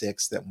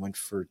 9.6 that went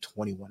for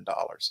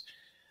 $21.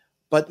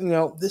 But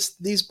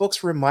these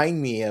books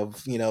remind me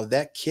of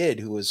that kid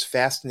who was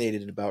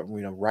fascinated about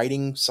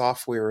writing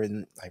software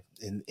in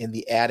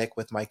the attic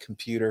with my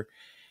computer,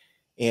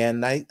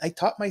 and I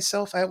taught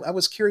myself. I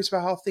was curious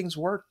about how things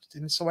worked,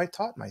 and so I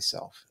taught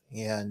myself.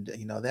 And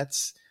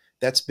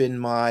that's been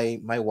my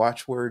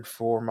watchword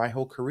for my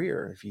whole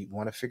career. If you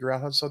want to figure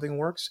out how something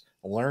works,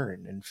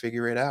 learn and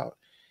figure it out.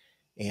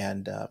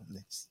 And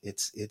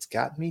it's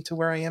gotten me to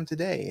where I am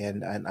today,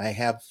 and I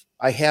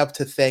have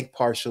to thank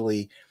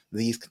partially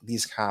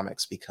these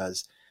comics,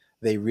 because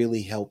they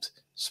really helped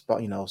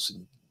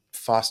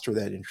foster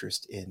that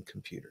interest in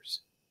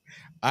computers.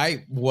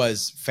 I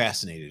was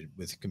fascinated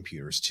with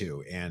computers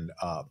too, and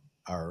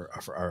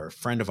our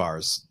friend of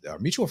ours, our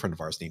mutual friend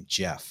of ours named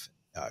Jeff,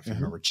 if you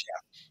remember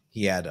Jeff,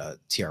 he had a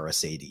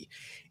TRS-80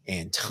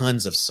 and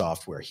tons of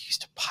software. He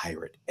used to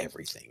pirate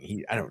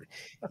everything.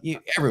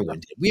 Everyone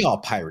did. We all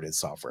pirated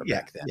software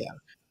back then.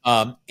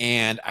 Yeah.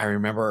 And I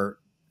remember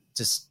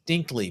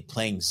distinctly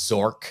playing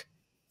Zork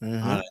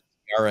on a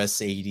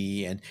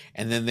TRS-80,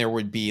 and then there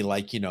would be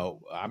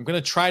I'm going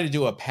to try to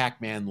do a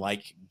Pac-Man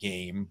like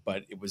game,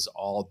 but it was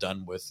all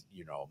done with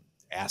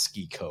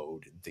ASCII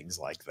code and things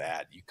like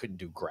that. You couldn't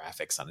do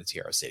graphics on a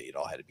TRS-80. It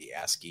all had to be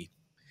ASCII.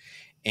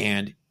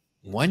 And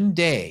one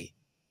day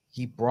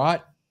he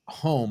brought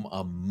home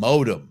a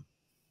modem.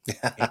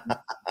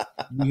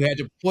 You had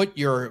to put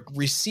your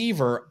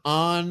receiver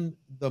on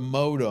the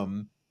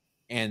modem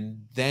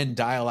and then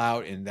dial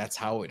out, and that's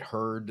how it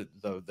heard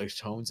the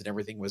tones, and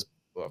everything was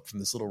from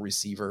this little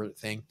receiver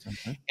thing.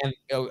 And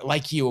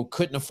like you,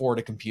 couldn't afford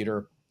a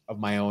computer of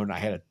my own. I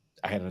had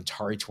an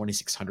Atari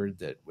 2600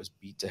 that was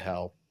beat to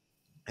hell,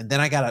 and then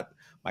I got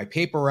my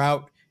paper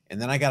route, and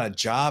then I got a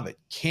job at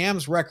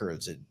Cam's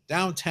Records in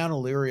downtown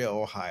Elyria,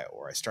 Ohio,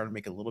 where I started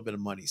making a little bit of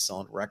money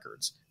selling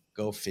records.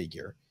 Go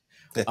figure.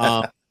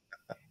 And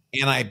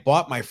I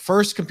bought my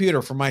first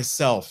computer for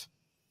myself.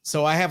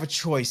 So I have a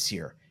choice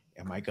here.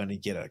 Am I going to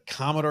get a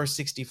Commodore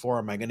 64?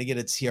 Am I going to get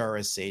a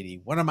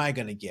TRS-80? What am I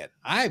going to get?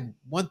 I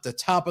want the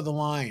top of the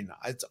line.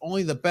 It's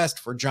only the best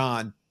for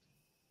John.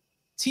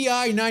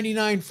 TI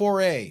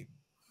 99-4A.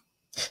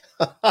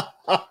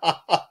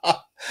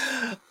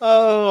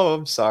 Oh,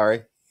 I'm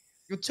sorry.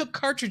 It took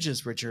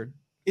cartridges, Richard.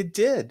 It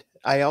did.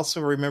 I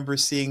also remember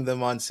seeing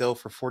them on sale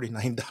for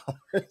 $49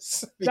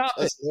 because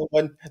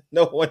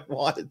no one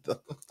wanted them.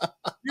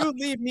 You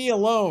leave me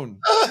alone.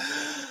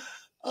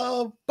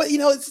 But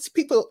it's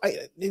people.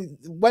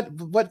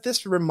 What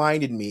this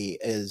reminded me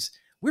is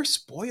we're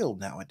spoiled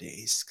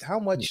nowadays. How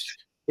much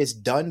is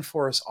done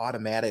for us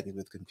automatically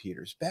with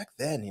computers. Back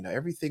then,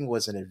 everything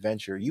was an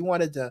adventure. You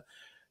wanted to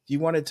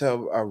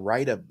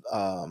write a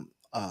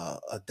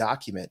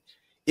document.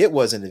 It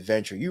was an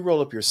adventure. You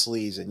roll up your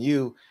sleeves and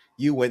you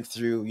went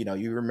through.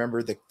 You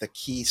remember the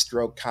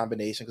keystroke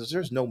combination, because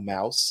there's no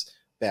mouse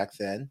back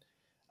then.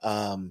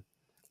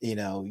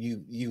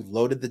 You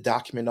loaded the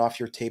document off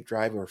your tape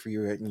drive, or if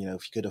you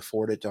could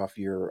afford it, off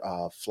your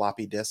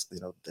floppy disk,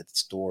 that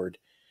stored,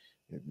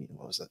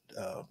 what was it?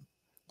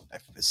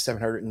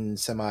 700 and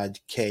some odd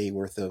K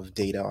worth of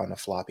data on a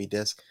floppy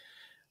disk.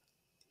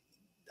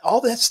 All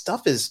that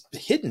stuff is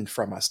hidden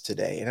from us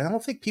today. And I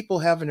don't think people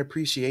have an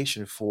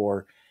appreciation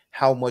for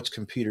how much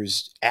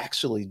computers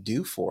actually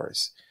do for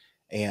us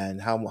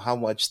and how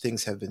much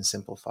things have been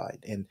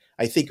simplified. And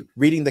I think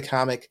reading the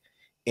comic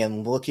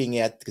and looking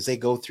at, because they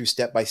go through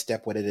step by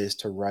step what it is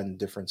to run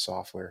different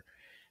software,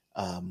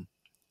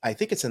 I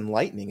think it's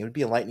enlightening. It would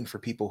be enlightening for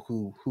people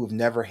who have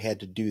never had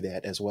to do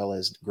that, as well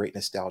as great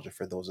nostalgia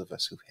for those of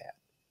us who've had.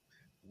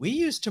 We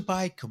used to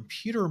buy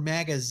computer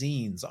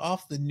magazines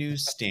off the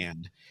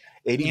newsstand.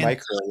 80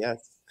 micro,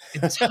 yes.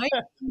 Type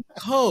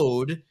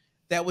code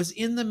that was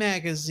in the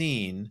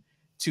magazine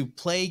to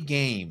play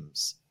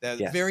games, that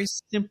Yes. very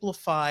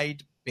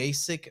simplified,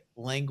 basic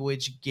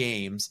language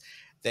games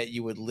that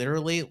you would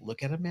literally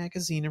look at a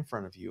magazine in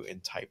front of you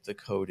and type the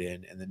code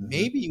in, and then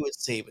maybe you would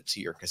save it to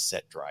your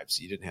cassette drive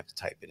so you didn't have to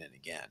type it in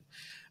again.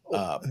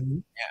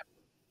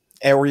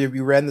 And where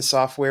you ran the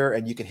software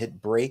and you can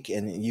hit break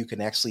and you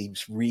can actually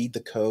read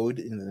the code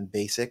in the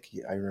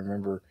BASIC. I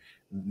remember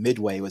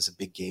Midway was a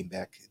big game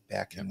back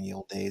in the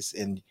old days,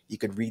 and you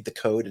could read the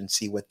code and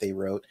see what they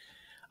wrote.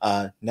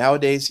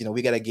 Nowadays,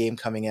 we got a game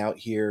coming out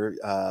here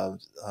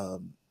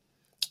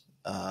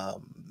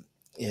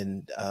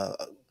in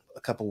a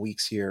couple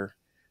weeks here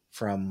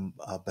from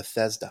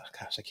Bethesda.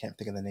 Gosh, I can't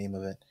think of the name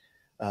of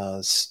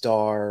it.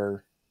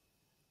 Star.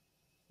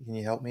 Can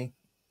you help me?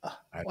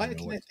 Why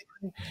can't I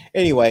think?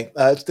 Anyway,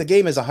 the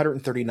game is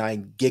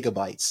 139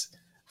 gigabytes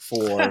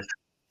for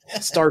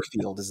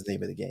Starfield is the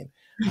name of the game.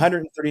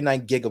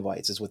 139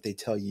 gigabytes is what they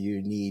tell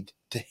you need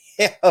to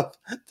have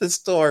to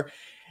store.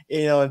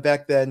 And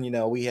back then,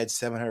 we had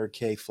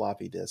 700K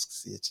floppy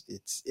disks.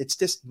 It's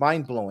just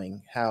mind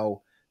blowing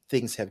how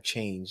things have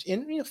changed.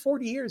 And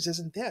 40 years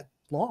isn't that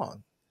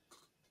long.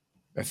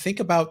 Think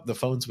about the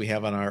phones we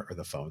have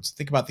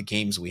think about the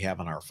games we have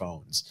on our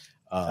phones.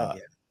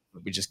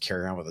 We just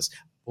carry on with us.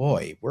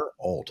 Boy, we're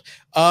old.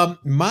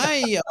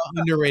 My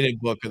underrated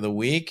book of the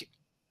week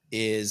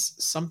is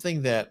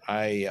something that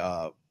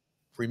I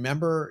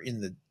remember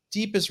in the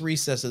deepest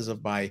recesses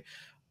of my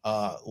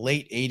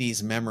late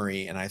 80s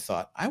memory. And I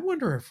thought, I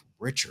wonder if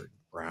Richard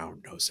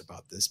Brown knows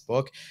about this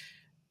book.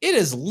 It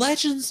is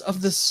Legends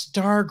of the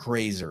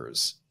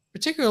Stargrazers,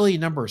 particularly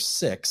number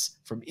 6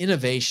 from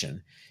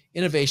Innovation.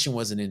 Innovation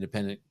was an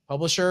independent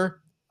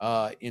publisher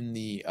in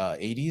the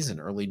 80s and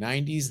early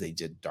 90s. They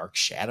did Dark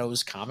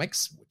Shadows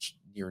comics, which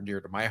near and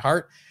dear to my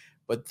heart.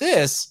 But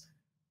this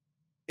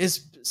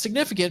is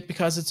significant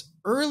because it's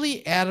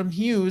early Adam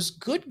Hughes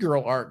Good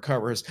Girl art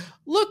covers.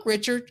 Look,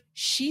 Richard,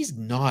 she's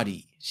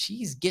naughty.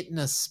 She's getting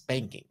a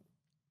spanking.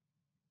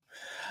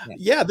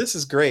 Yeah, this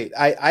is great.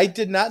 I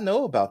did not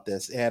know about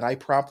this, and I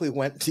promptly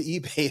went to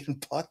eBay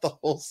and bought the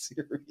whole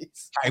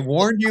series. I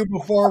warned you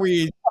before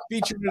we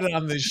featured it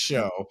on this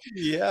show.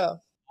 Yeah.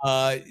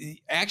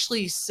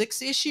 Actually,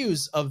 6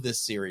 issues of this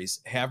series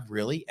have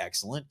really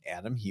excellent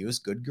Adam Hughes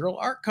Good Girl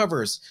art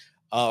covers.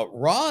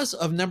 Raws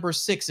of number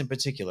 6 in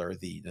particular,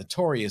 the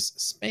notorious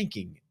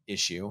spanking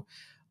issue,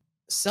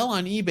 sell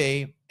on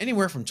eBay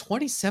anywhere from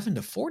 $27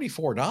 to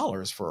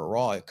 $44 for a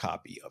raw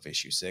copy of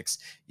issue 6.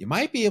 You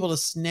might be able to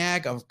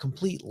snag a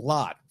complete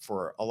lot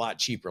for a lot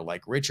cheaper,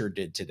 like Richard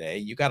did today.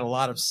 You got a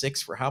lot of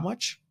 6 for how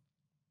much?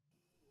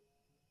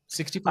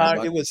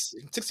 $65. It was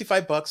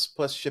 $65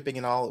 plus shipping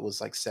and all. It was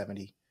like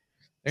 $70.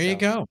 There you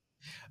go.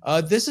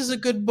 This is a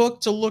good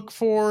book to look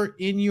for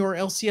in your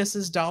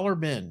LCS's dollar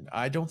bin.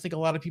 I don't think a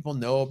lot of people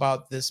know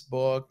about this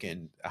book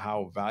and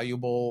how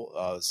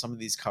valuable some of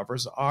these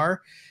covers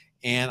are.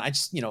 And I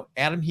just,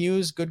 Adam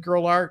Hughes, Good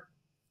Girl art,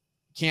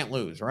 can't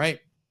lose, right?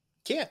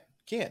 Can't.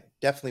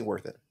 Definitely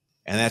worth it.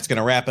 And that's going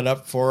to wrap it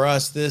up for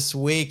us this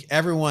week.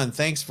 Everyone,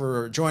 thanks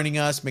for joining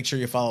us. Make sure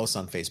you follow us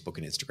on Facebook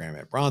and Instagram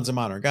at Bronze and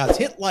Modern Gods.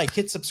 Hit like,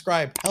 hit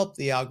subscribe, help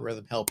the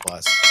algorithm, help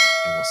us.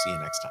 And we'll see you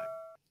next time.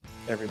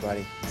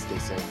 Everybody, stay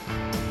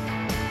safe.